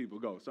God's people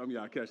go. Some of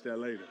y'all catch that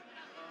later.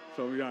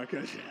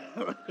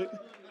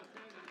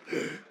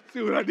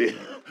 See what I did?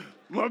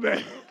 My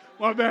bad.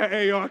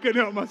 Hey, y'all, I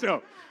couldn't help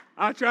myself.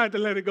 I tried to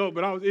let it go,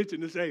 but I was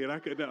itching to say it. I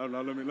couldn't.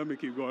 No, let me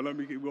keep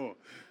going.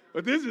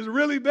 But this is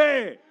really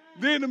bad.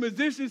 Then the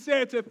magician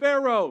said to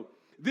Pharaoh,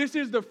 "This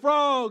is the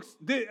frogs.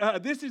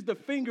 This is the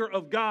finger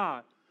of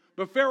God."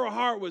 But Pharaoh's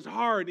heart was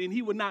hard, and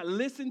he would not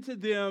listen to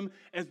them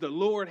as the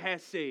Lord had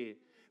said.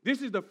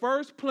 This is the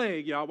first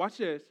plague, y'all. Watch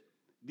this.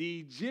 The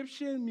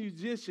Egyptian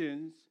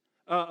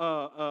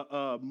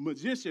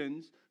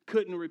magicians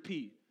couldn't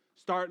repeat,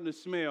 starting to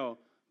smell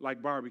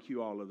like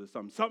barbecue all of a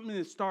sudden. Something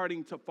is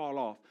starting to fall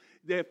off.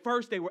 At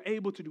first, they were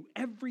able to do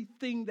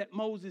everything that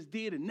Moses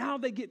did, and now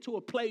they get to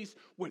a place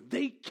where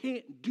they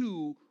can't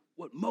do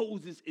what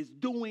Moses is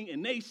doing,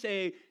 and they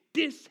say,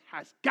 this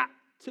has got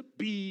to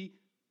be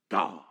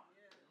God.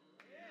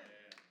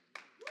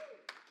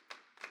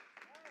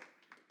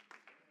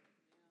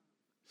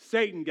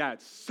 Satan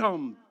got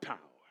some power,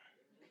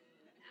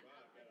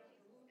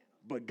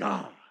 but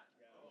God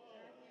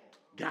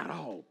got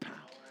all power.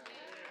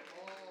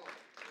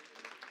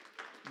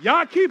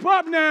 Y'all keep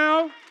up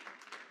now.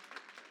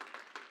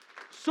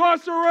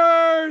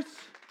 Sorcerers,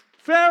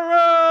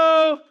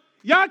 Pharaoh,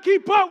 y'all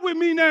keep up with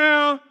me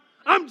now.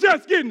 I'm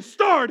just getting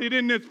started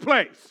in this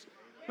place.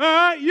 All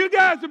right, you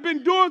guys have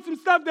been doing some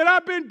stuff that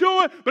I've been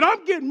doing, but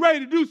I'm getting ready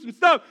to do some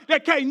stuff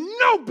that can't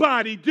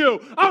nobody do.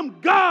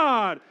 I'm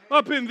God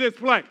up in this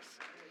place.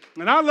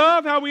 And I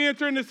love how we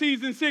enter into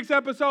season 6,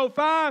 episode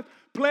 5,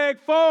 plague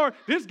 4.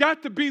 This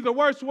got to be the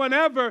worst one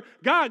ever.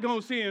 God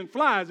gonna send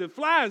flies. If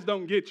flies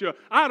don't get you,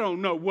 I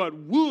don't know what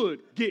would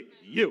get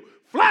you.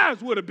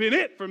 Flies would have been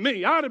it for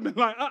me. I would have been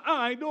like,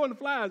 I ain't doing the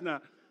flies now.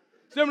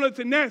 Similar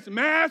to next,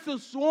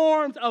 massive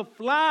swarms of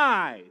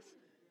flies.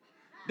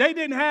 They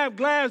didn't have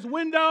glass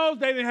windows.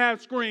 They didn't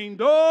have screen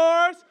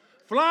doors.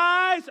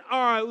 Flies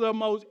are the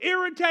most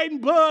irritating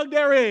bug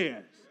there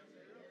is.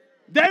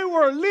 They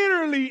were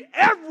literally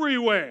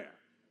everywhere.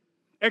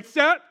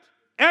 Except,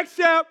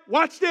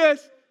 watch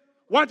this.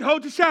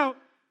 Hold your shout.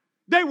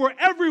 They were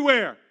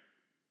everywhere.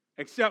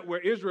 Except where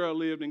Israel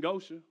lived in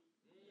Goshen.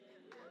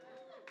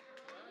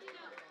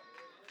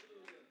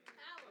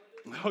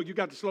 Oh, you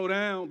got to slow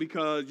down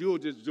because you'll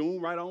just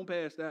zoom right on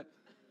past that.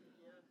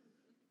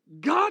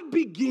 God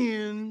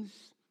begins,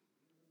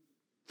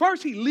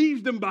 first he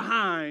leaves them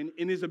behind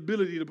in his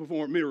ability to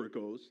perform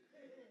miracles.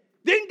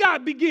 Then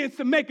God begins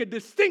to make a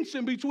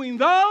distinction between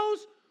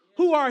those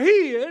who are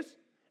his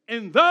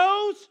and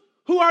those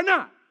who are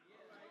not.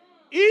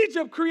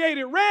 Egypt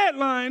created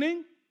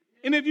redlining,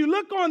 and if you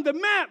look on the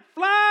map,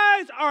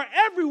 flies are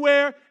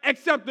everywhere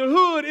except the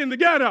hood in the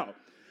ghetto.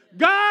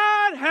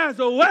 God has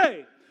a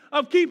way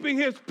of keeping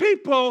his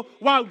people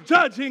while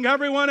judging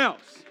everyone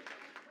else.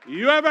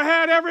 You ever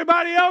had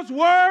everybody else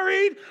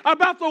worried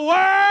about the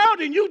world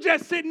and you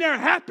just sitting there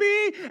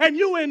happy and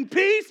you in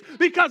peace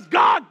because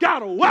God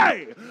got a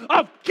way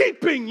of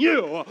keeping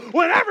you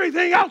when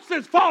everything else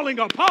is falling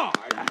apart?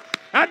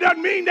 That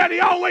doesn't mean that he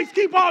always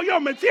keep all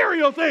your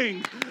material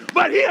things,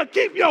 but he'll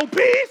keep your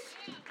peace.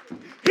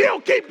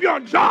 He'll keep your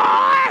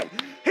joy.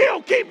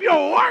 He'll keep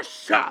your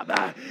worship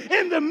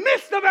in the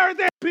midst of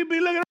everything. People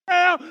be looking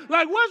around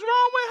like, what's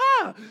wrong with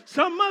her?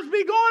 Something must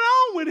be going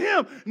on with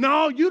him.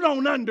 No, you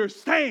don't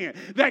understand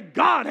that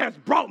God has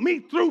brought me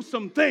through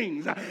some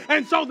things.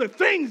 And so the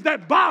things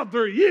that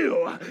bother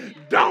you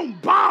don't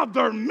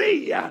bother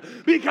me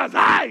because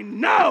I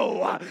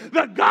know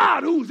the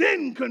God who's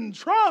in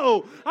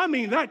control. I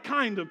mean, that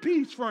kind of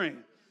peace, friend.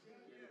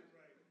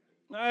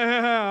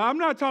 I'm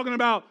not talking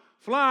about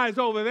flies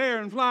over there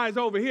and flies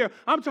over here.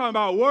 I'm talking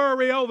about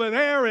worry over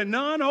there and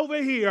none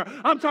over here.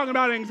 I'm talking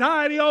about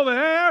anxiety over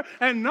there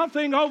and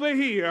nothing over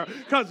here.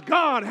 Because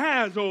God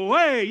has a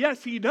way.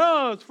 Yes, he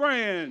does,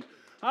 friend.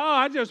 Oh,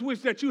 I just wish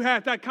that you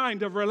had that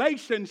kind of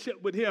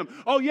relationship with him.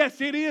 Oh,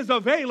 yes, it is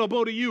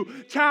available to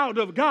you, child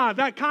of God,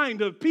 that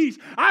kind of peace.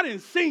 I done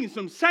seen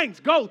some saints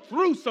go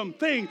through some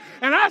things,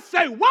 and I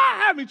say,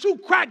 why haven't you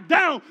cracked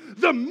down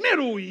the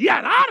middle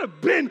yet? I'd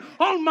have been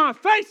on my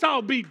face.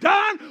 I'll be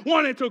done,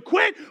 wanting to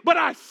quit, but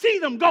I see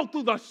them go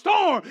through the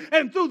storm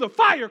and through the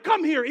fire.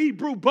 Come here,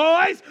 Hebrew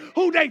boys,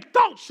 who they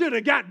thought should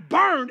have got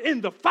burned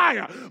in the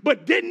fire,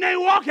 but didn't they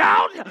walk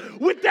out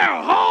with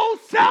their whole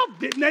self?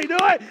 Didn't they do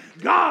it?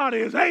 God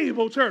is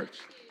able, church.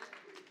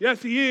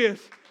 Yes, he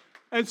is.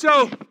 And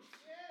so,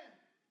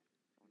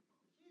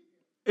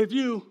 if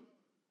you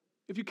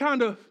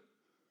kind of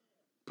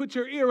put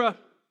your ear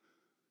up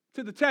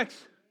to the text,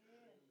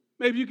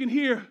 maybe you can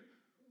hear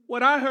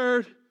what I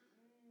heard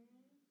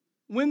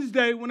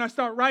Wednesday when I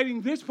start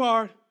writing this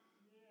part.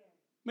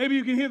 Maybe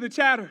you can hear the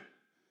chatter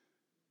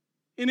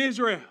in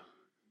Israel.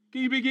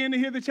 Can you begin to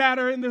hear the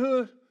chatter in the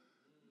hood?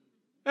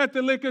 At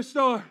the liquor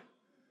store?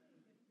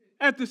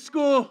 At the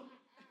school?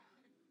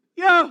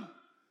 Yo,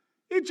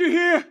 did you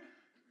hear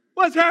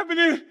what's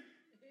happening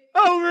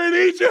over in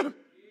Egypt?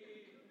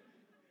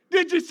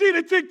 Did you see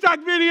the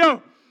TikTok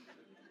video?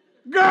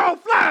 Girl,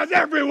 flies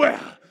everywhere.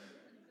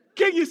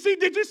 Did you see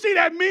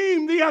that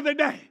meme the other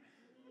day?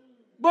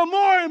 But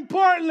more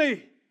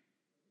importantly,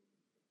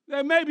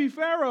 that maybe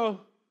Pharaoh,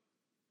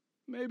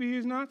 maybe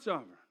he's not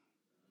sovereign.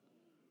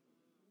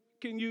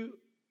 Can you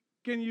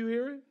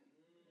hear it?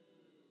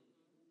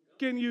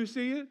 Can you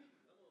see it?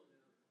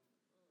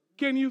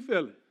 Can you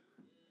feel it?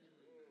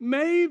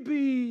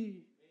 Maybe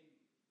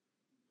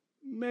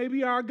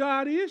our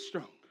God is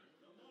stronger.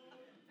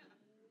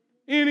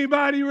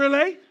 Anybody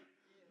relate?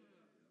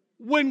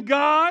 When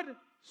God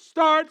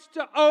starts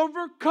to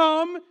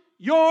overcome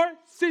your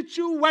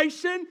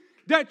situation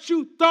that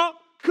you thought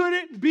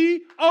couldn't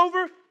be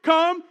overcome,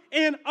 come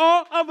and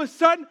all of a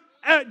sudden,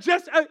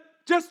 just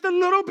a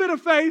little bit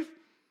of faith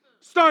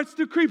starts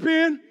to creep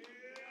in.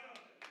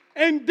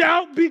 And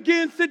doubt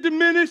begins to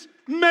diminish,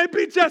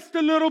 maybe just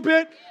a little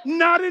bit,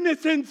 not in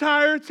its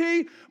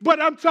entirety,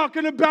 but I'm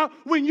talking about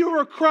when you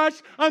were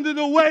crushed under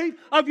the weight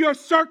of your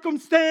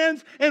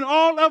circumstance, and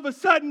all of a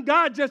sudden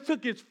God just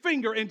took his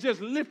finger and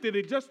just lifted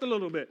it just a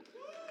little bit.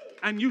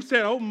 And you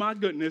said, oh my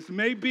goodness,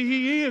 maybe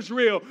he is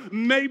real.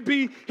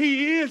 Maybe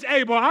he is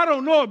able. I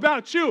don't know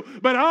about you,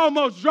 but I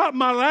almost dropped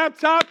my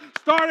laptop,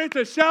 started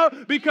to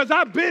shout, because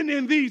I've been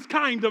in these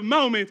kind of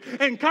moments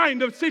and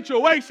kind of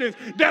situations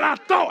that I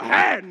thought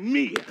had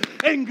me.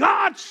 And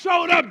God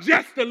showed up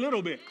just a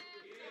little bit.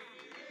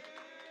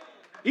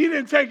 He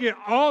didn't take it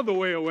all the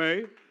way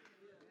away.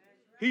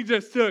 He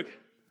just took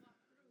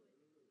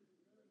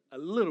a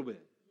little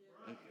bit.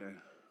 Okay,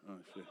 let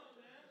me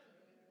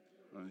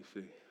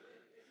see.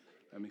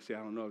 Let me see. I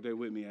don't know if they're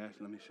with me, Ash.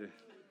 Let me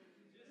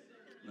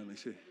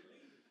see.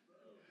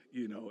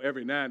 You know,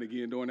 every now and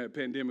again during that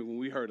pandemic, when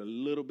we heard a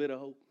little bit of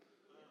hope,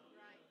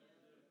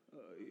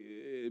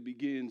 it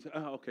begins.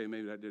 Okay,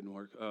 maybe that didn't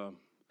work.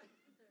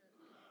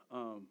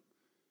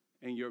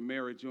 And your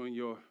marriage, you and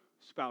your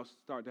spouse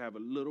start to have a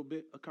little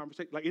bit of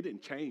conversation. Like, it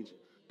didn't change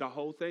the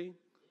whole thing,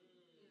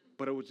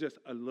 but it was just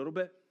a little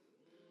bit.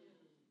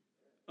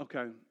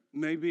 Okay,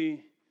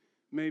 maybe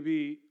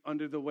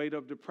under the weight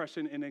of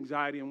depression and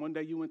anxiety, and one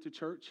day you went to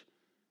church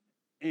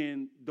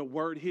and the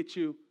word hit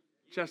you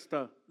just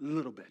a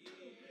little bit.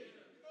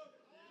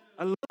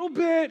 A little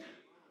bit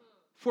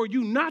for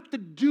you not to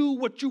do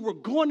what you were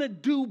going to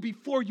do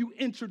before you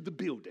entered the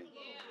building.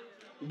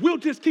 We'll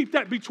just keep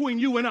that between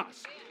you and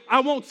us. I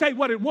won't say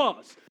what it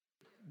was,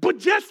 but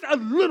just a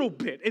little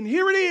bit. And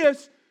here it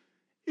is.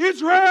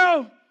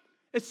 Israel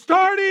is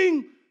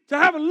starting to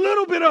have a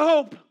little bit of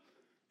hope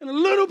and a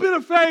little bit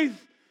of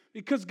faith,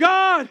 because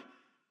God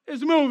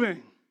is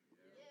moving.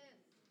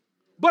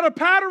 But a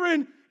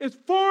pattern is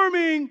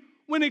forming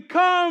when it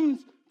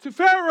comes to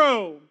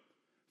Pharaoh.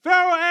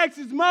 Pharaoh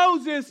asks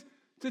Moses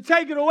to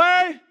take it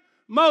away.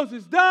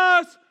 Moses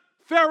does.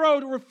 Pharaoh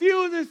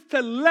refuses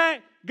to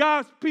let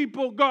God's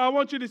people go. I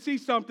want you to see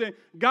something.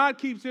 God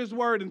keeps his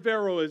word and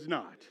Pharaoh is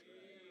not.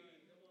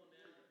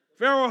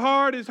 Pharaoh's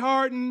heart is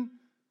hardened.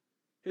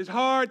 His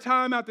hard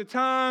time after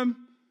time.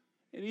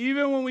 And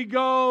even when we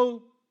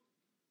go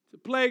to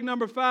plague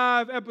number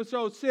 5,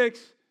 episode 6,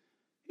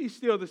 he's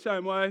still the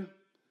same way.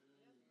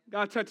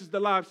 God touches the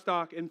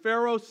livestock, and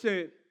Pharaoh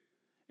sent,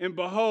 and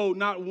behold,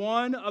 not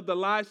one of the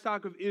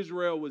livestock of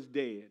Israel was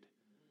dead.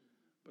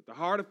 But the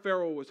heart of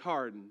Pharaoh was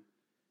hardened,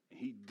 and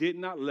he did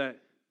not let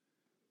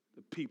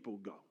the people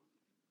go.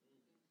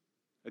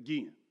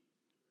 Again,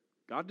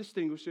 God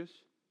distinguishes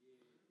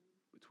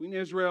between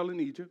Israel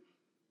and Egypt.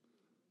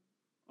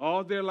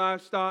 All their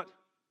livestock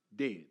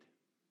dead.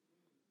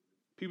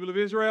 People of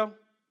Israel,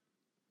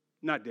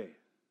 not dead.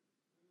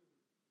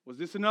 Was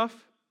this enough?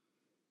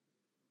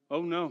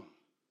 Oh no,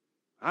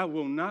 I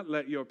will not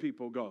let your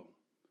people go.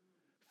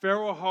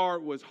 Pharaoh's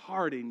heart was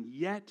hardened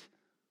yet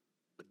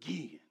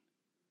again.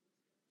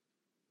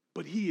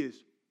 But he is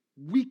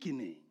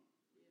weakening.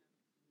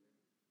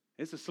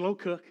 It's a slow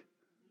cook.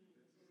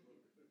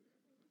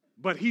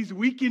 But he's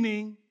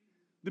weakening.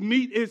 The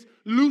meat is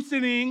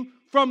loosening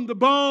from the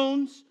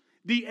bones.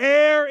 The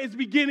air is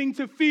beginning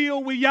to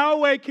fill with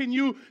Yahweh. Can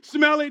you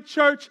smell it,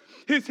 church?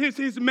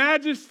 His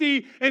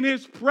majesty and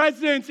his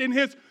presence and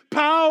his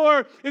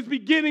power is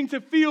beginning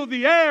to fill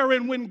the air.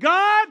 And when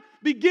God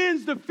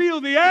begins to fill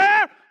the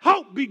air,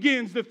 hope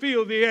begins to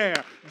fill the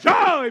air.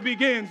 Joy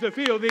begins to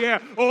fill the air.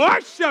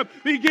 Worship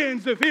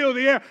begins to fill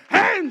the air.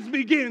 Hands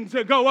begin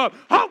to go up.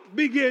 Hope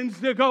begins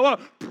to go up.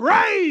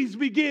 Praise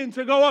begins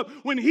to go up.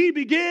 When he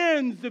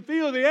begins to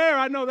fill the air,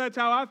 I know that's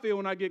how I feel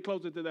when I get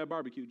closer to that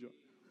barbecue joint.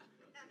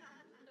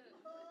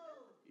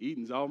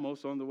 Eating's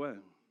almost on the way.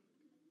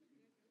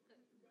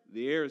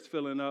 The air is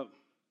filling up,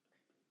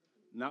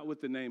 not with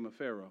the name of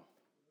Pharaoh,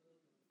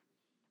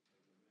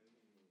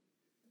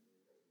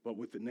 but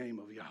with the name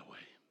of Yahweh.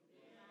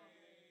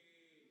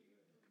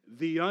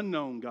 The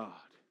unknown God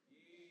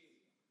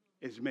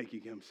is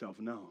making himself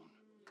known.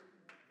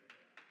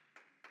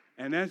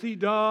 And as he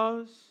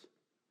does,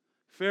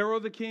 Pharaoh,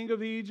 the king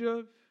of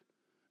Egypt,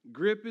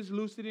 grip is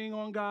loosening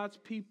on God's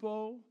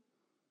people,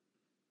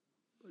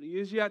 but he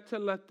is yet to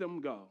let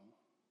them go.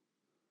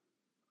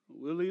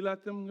 Will he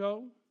let them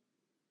go?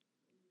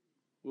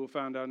 We'll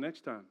find out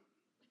next time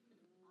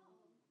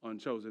on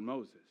Chosen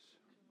Moses.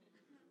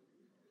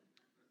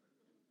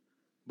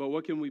 But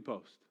what can we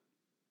post?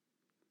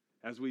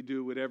 As we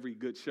do with every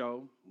good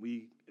show,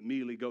 we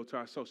immediately go to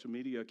our social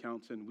media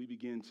accounts and we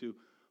begin to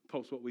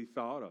post what we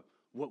thought or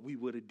what we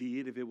would have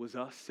did if it was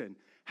us and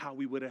how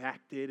we would have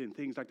acted and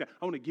things like that.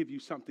 I want to give you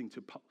something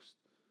to post.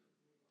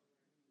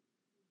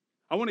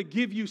 I want to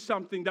give you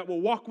something that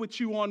will walk with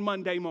you on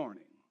Monday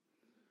morning.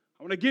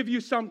 I want to give you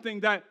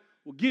something that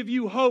will give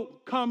you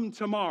hope come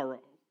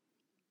tomorrow.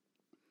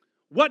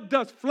 What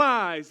does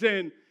flies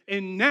and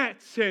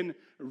gnats and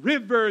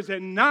rivers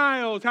and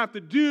Niles have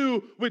to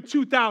do with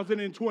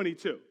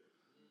 2022?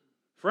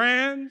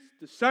 Friends,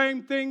 the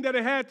same thing that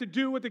it had to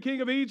do with the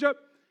king of Egypt,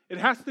 it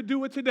has to do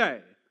with today.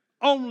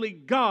 Only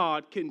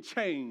God can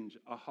change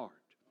a heart.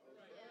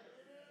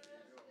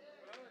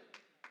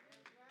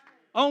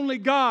 Only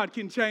God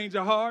can change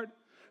a heart.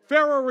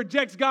 Pharaoh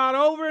rejects God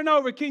over and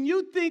over. Can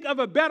you think of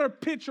a better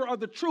picture of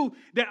the truth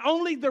that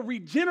only the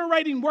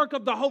regenerating work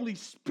of the Holy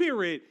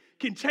Spirit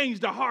can change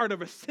the heart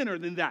of a sinner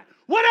than that?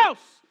 What else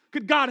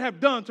could God have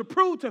done to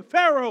prove to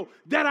Pharaoh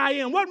that I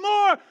am? What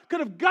more could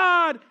have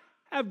God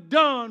have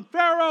done?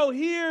 Pharaoh,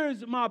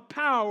 here's my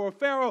power.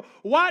 Pharaoh,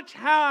 watch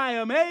how I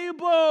am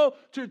able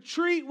to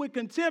treat with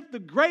contempt the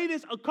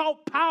greatest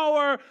occult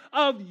power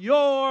of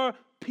your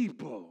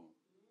people.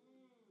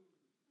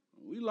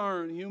 We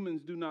learn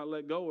humans do not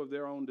let go of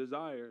their own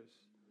desires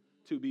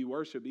to be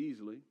worshiped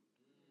easily.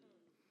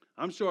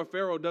 I'm sure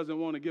Pharaoh doesn't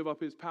want to give up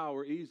his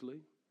power easily.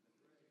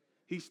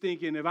 He's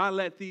thinking, if I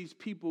let these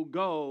people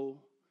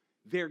go,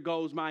 there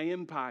goes my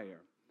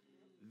empire.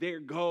 There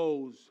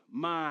goes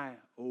my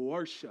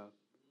worship.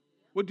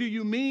 What do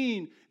you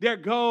mean? There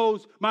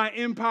goes my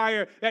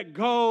empire. That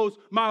goes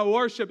my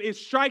worship. It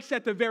strikes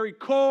at the very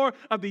core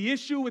of the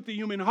issue with the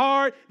human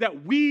heart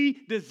that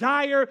we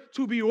desire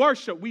to be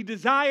worshiped. We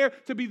desire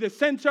to be the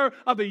center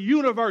of the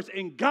universe,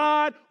 and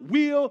God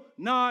will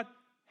not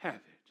have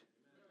it.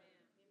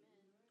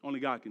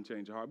 Only God can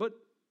change a heart. But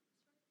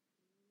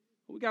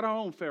we got our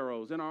own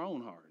pharaohs in our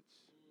own hearts.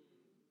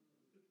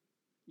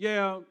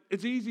 Yeah,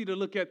 it's easy to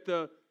look at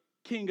the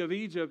king of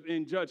Egypt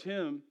and judge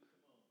him.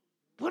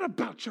 What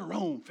about your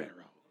own pharaohs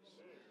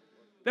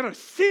that are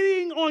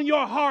sitting on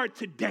your heart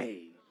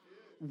today,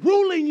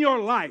 ruling your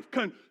life,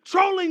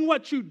 controlling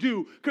what you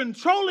do,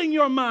 controlling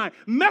your mind,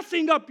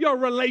 messing up your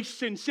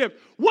relationship?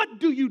 What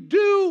do you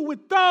do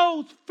with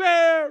those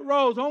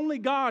pharaohs? Only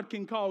God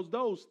can cause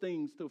those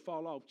things to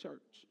fall off,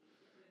 church.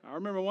 I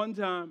remember one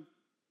time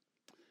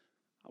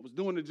I was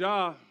doing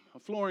a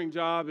flooring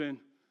job, and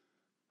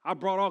I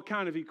brought all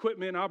kind of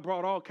equipment. I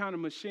brought all kind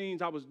of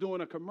machines. I was doing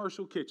a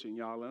commercial kitchen,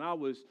 y'all, and I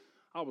was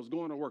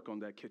going to work on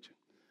that kitchen.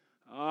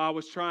 I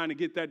was trying to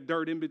get that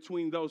dirt in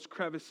between those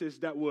crevices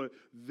that was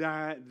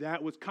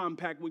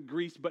compact with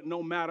grease, but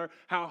no matter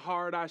how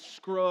hard I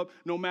scrub,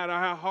 no matter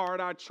how hard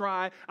I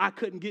try, I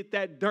couldn't get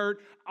that dirt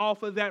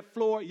off of that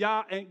floor.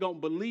 Y'all ain't gonna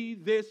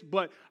believe this,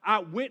 but I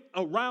went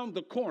around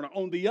the corner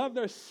on the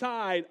other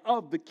side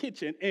of the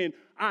kitchen, and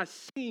I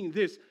seen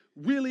this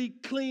really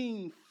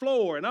clean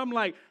floor, and I'm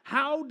like,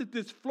 how did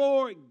this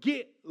floor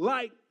get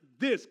like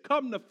this?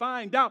 Come to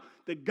find out,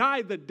 the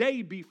guy the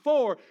day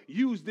before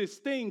used this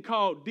thing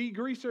called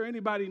degreaser.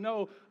 Anybody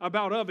know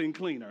about oven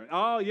cleaner?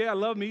 Oh yeah, I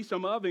love me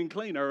some oven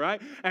cleaner,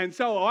 right? And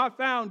so I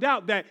found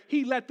out that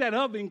he let that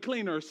oven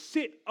cleaner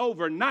sit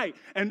overnight,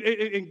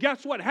 and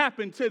guess what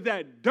happened to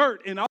that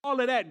dirt and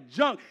all of that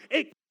junk?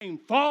 It came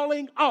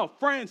falling off.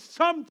 Friends,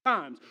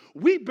 sometimes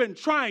we've been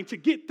trying to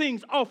get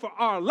things off of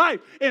our life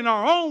in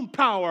our own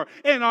power,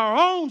 in our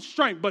own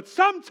strength, but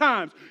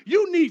sometimes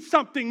you need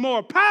something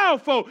more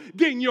powerful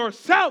than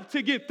yourself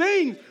to get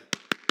things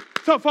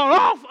to fall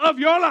off of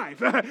your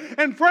life.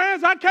 And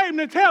friends, I came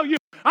to tell you,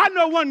 I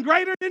know one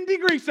greater than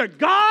degreaser.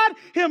 God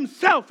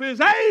himself is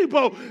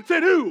able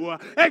to do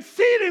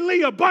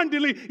exceedingly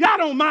abundantly. Y'all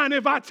don't mind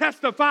if I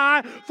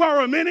testify for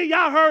a minute.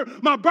 Y'all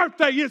heard my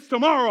birthday is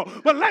tomorrow.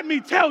 But let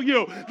me tell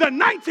you, the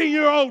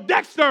 19-year-old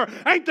Dexter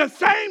ain't the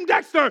same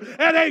Dexter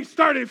at age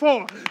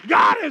 34.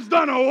 God has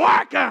done a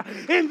work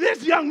in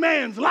this young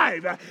man's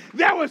life.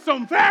 There were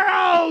some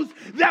pharaohs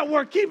that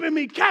were keeping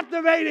me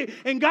captivated,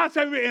 and God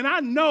said, and I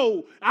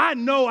know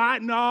I'm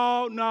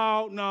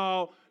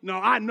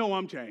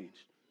changed.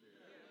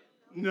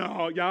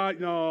 No,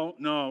 y'all,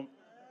 no,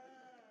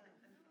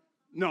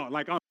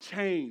 like I'm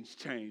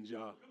changed,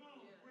 y'all.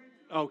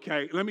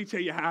 Okay, let me tell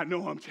you how I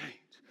know I'm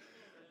changed.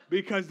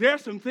 Because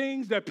there's some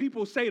things that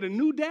people say to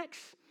new Dex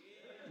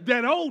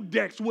that old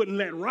Dex wouldn't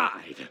let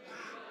ride.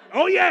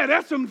 Oh yeah,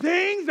 there's some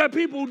things that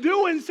people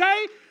do and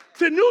say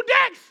to new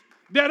Dex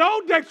that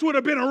old Dex would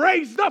have been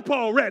raised up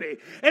already.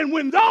 And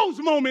when those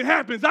moments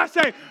happens, I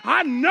say,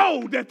 I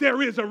know that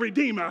there is a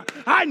Redeemer.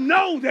 I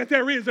know that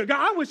there is a God.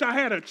 I wish I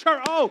had a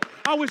church.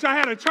 I wish I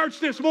had a church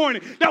this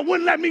morning that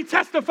wouldn't let me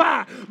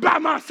testify by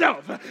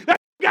myself.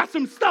 That you got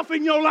some stuff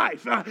in your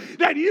life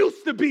that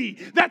used to be,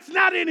 that's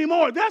not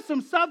anymore. There's some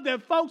stuff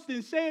that folks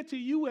didn't say to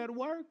you at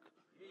work.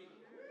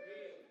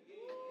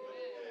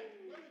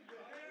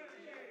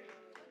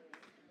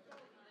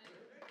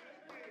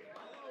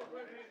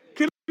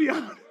 Can I be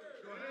honest?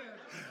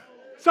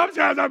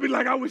 Sometimes I'd be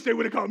like, I wish they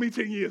would have called me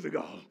 10 years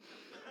ago.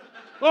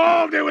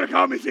 Oh, they would have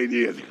called me 10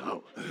 years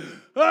ago.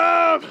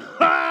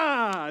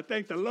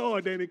 Thank the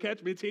Lord they didn't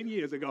catch me 10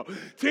 years ago.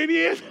 10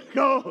 years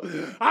ago,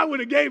 I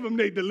would have gave them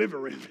their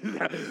deliverance.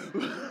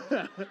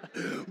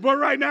 But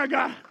right now,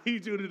 God, I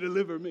need you to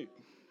deliver me.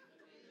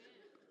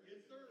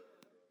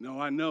 No,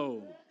 I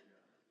know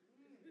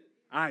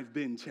I've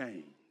been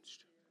changed.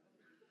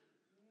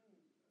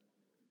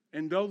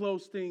 And though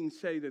those things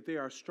say that they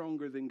are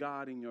stronger than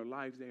God in your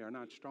life, they are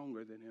not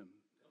stronger than him.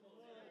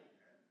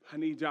 I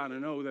need y'all to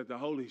know that the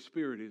Holy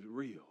Spirit is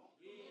real.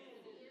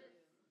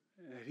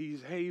 That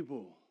he's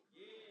able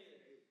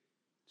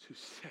to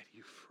set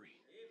you free.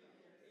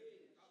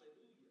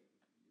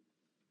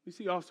 We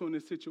see also in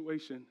this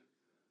situation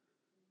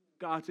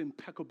God's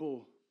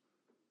impeccable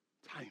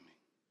timing.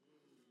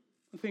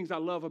 The things I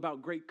love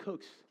about great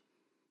cooks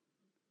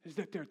is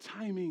that their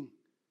timing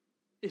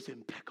is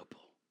impeccable.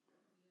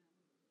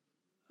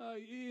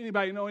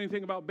 Anybody know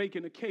anything about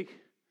baking a cake?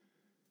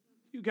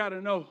 You got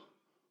to know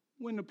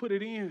when to put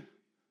it in,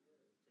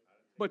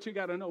 but you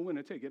got to know when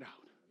to take it out.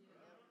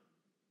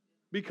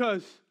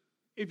 Because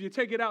if you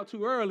take it out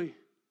too early,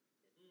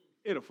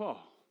 it'll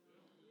fall.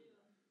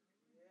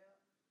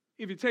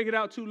 If you take it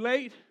out too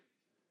late,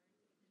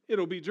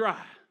 it'll be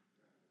dry.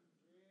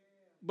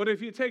 But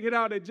if you take it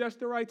out at just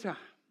the right time,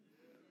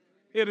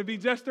 it'll be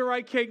just the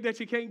right cake that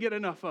you can't get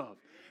enough of.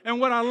 And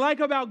what I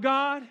like about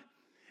God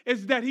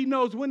is that he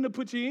knows when to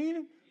put you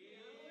in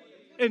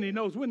and he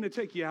knows when to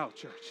take you out,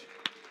 church.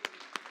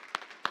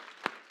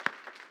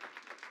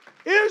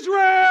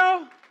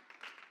 Israel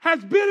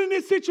has been in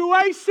this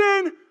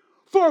situation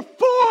for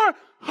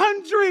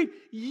 400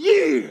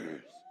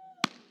 years.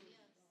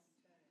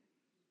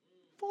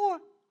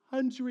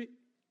 400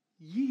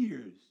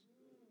 years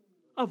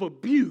of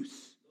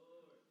abuse.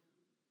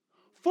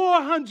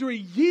 400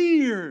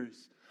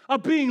 years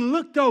of being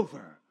looked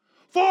over.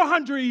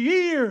 400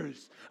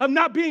 years of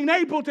not being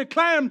able to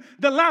climb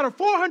the ladder.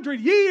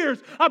 400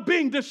 years of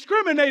being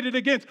discriminated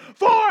against.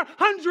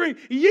 400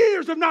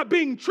 years of not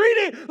being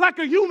treated like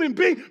a human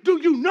being.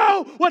 Do you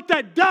know what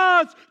that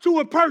does to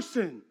a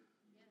person?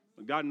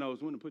 But God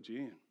knows when to put you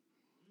in.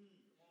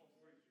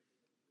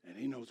 And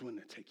he knows when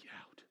to take you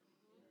out.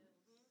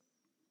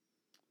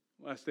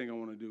 Last thing I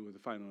want to do with the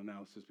final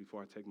analysis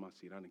before I take my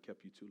seat. I done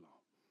kept you too long.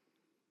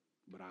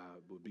 But I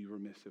would be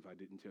remiss if I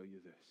didn't tell you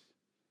this.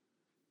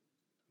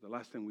 The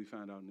last thing we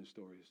found out in this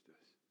story is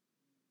this.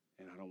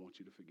 And I don't want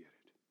you to forget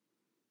it.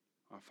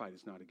 Our fight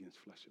is not against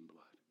flesh and blood.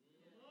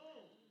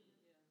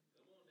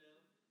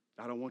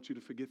 I don't want you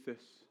to forget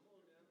this.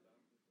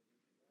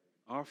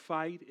 Our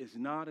fight is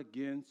not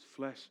against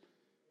flesh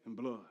and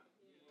blood.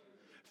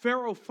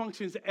 Pharaoh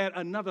functions at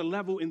another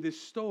level in this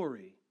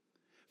story.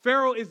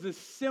 Pharaoh is the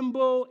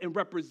symbol and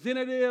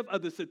representative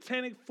of the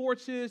satanic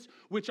forces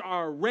which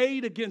are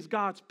arrayed against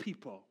God's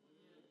people.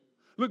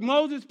 Look,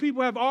 Moses'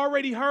 people have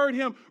already heard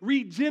him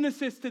read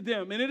Genesis to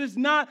them, and it is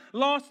not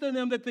lost on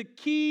them that the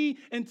key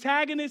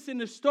antagonist in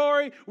the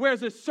story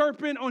wears a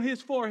serpent on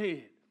his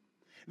forehead.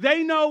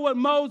 They know what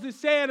Moses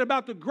said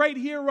about the great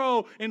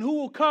hero and who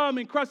will come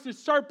and crush the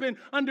serpent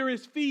under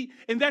his feet.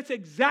 And that's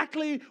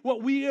exactly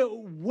what we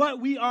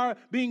are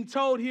being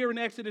told here in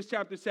Exodus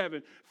chapter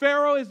 7.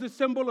 Pharaoh is the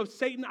symbol of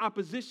Satan's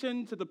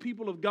opposition to the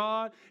people of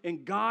God,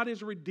 and God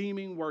is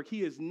redeeming work.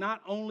 He is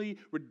not only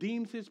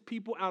redeems his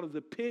people out of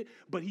the pit,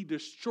 but he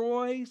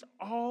destroys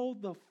all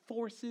the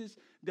forces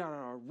that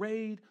are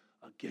arrayed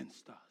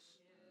against us.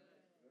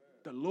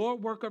 The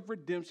Lord work of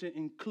redemption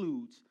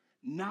includes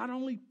not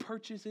only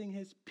purchasing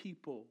his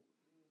people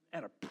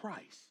at a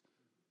price,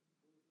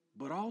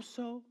 but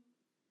also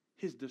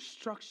his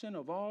destruction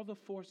of all the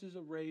forces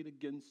arrayed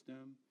against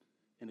them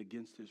and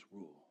against his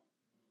rule.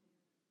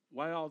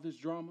 Why all this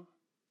drama?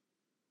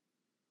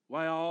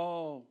 Why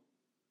all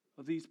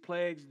of these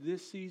plagues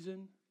this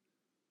season?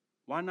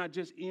 Why not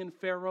just end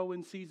Pharaoh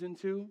in season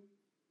 2?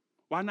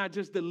 Why not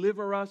just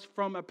deliver us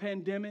from a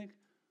pandemic?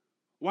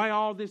 Why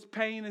all this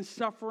pain and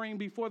suffering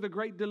before the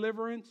great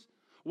deliverance?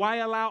 Why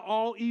allow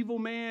all evil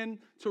man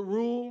to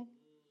rule?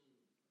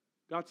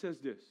 God says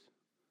this,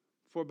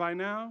 for by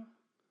now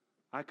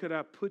I could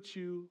have put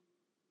you,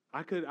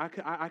 I could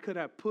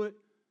have put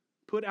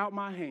out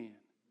my hand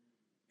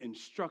and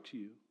struck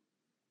you.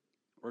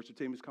 Worship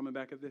team is coming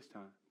back at this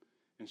time.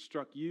 And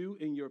struck you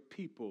and your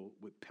people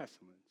with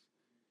pestilence.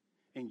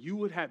 And you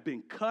would have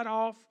been cut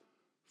off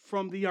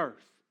from the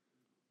earth.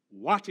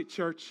 Watch it,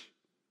 church.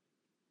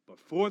 But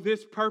for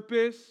this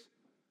purpose,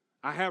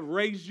 I have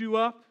raised you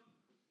up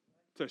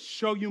to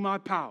show you my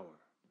power,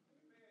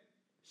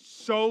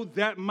 so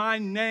that my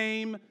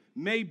name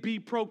may be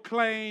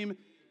proclaimed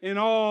in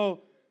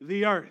all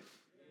the earth.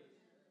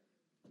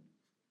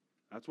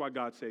 That's why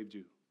God saved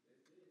you.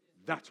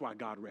 That's why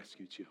God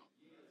rescued you.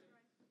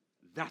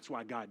 That's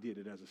why God did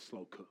it as a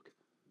slow cook,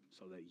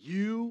 so that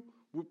you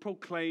would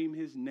proclaim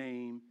his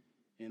name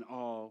in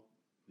all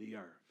the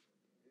earth.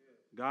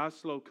 God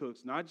slow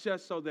cooks, not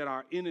just so that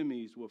our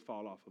enemies will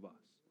fall off of us,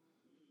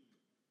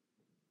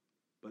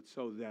 but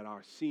so that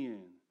our sin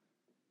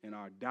and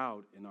our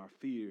doubt and our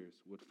fears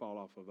would fall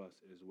off of us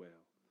as well,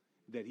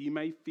 that he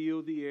may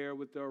fill the air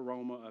with the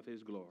aroma of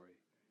his glory.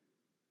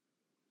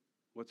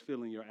 What's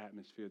filling your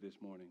atmosphere this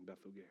morning,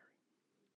 Bethel Gary?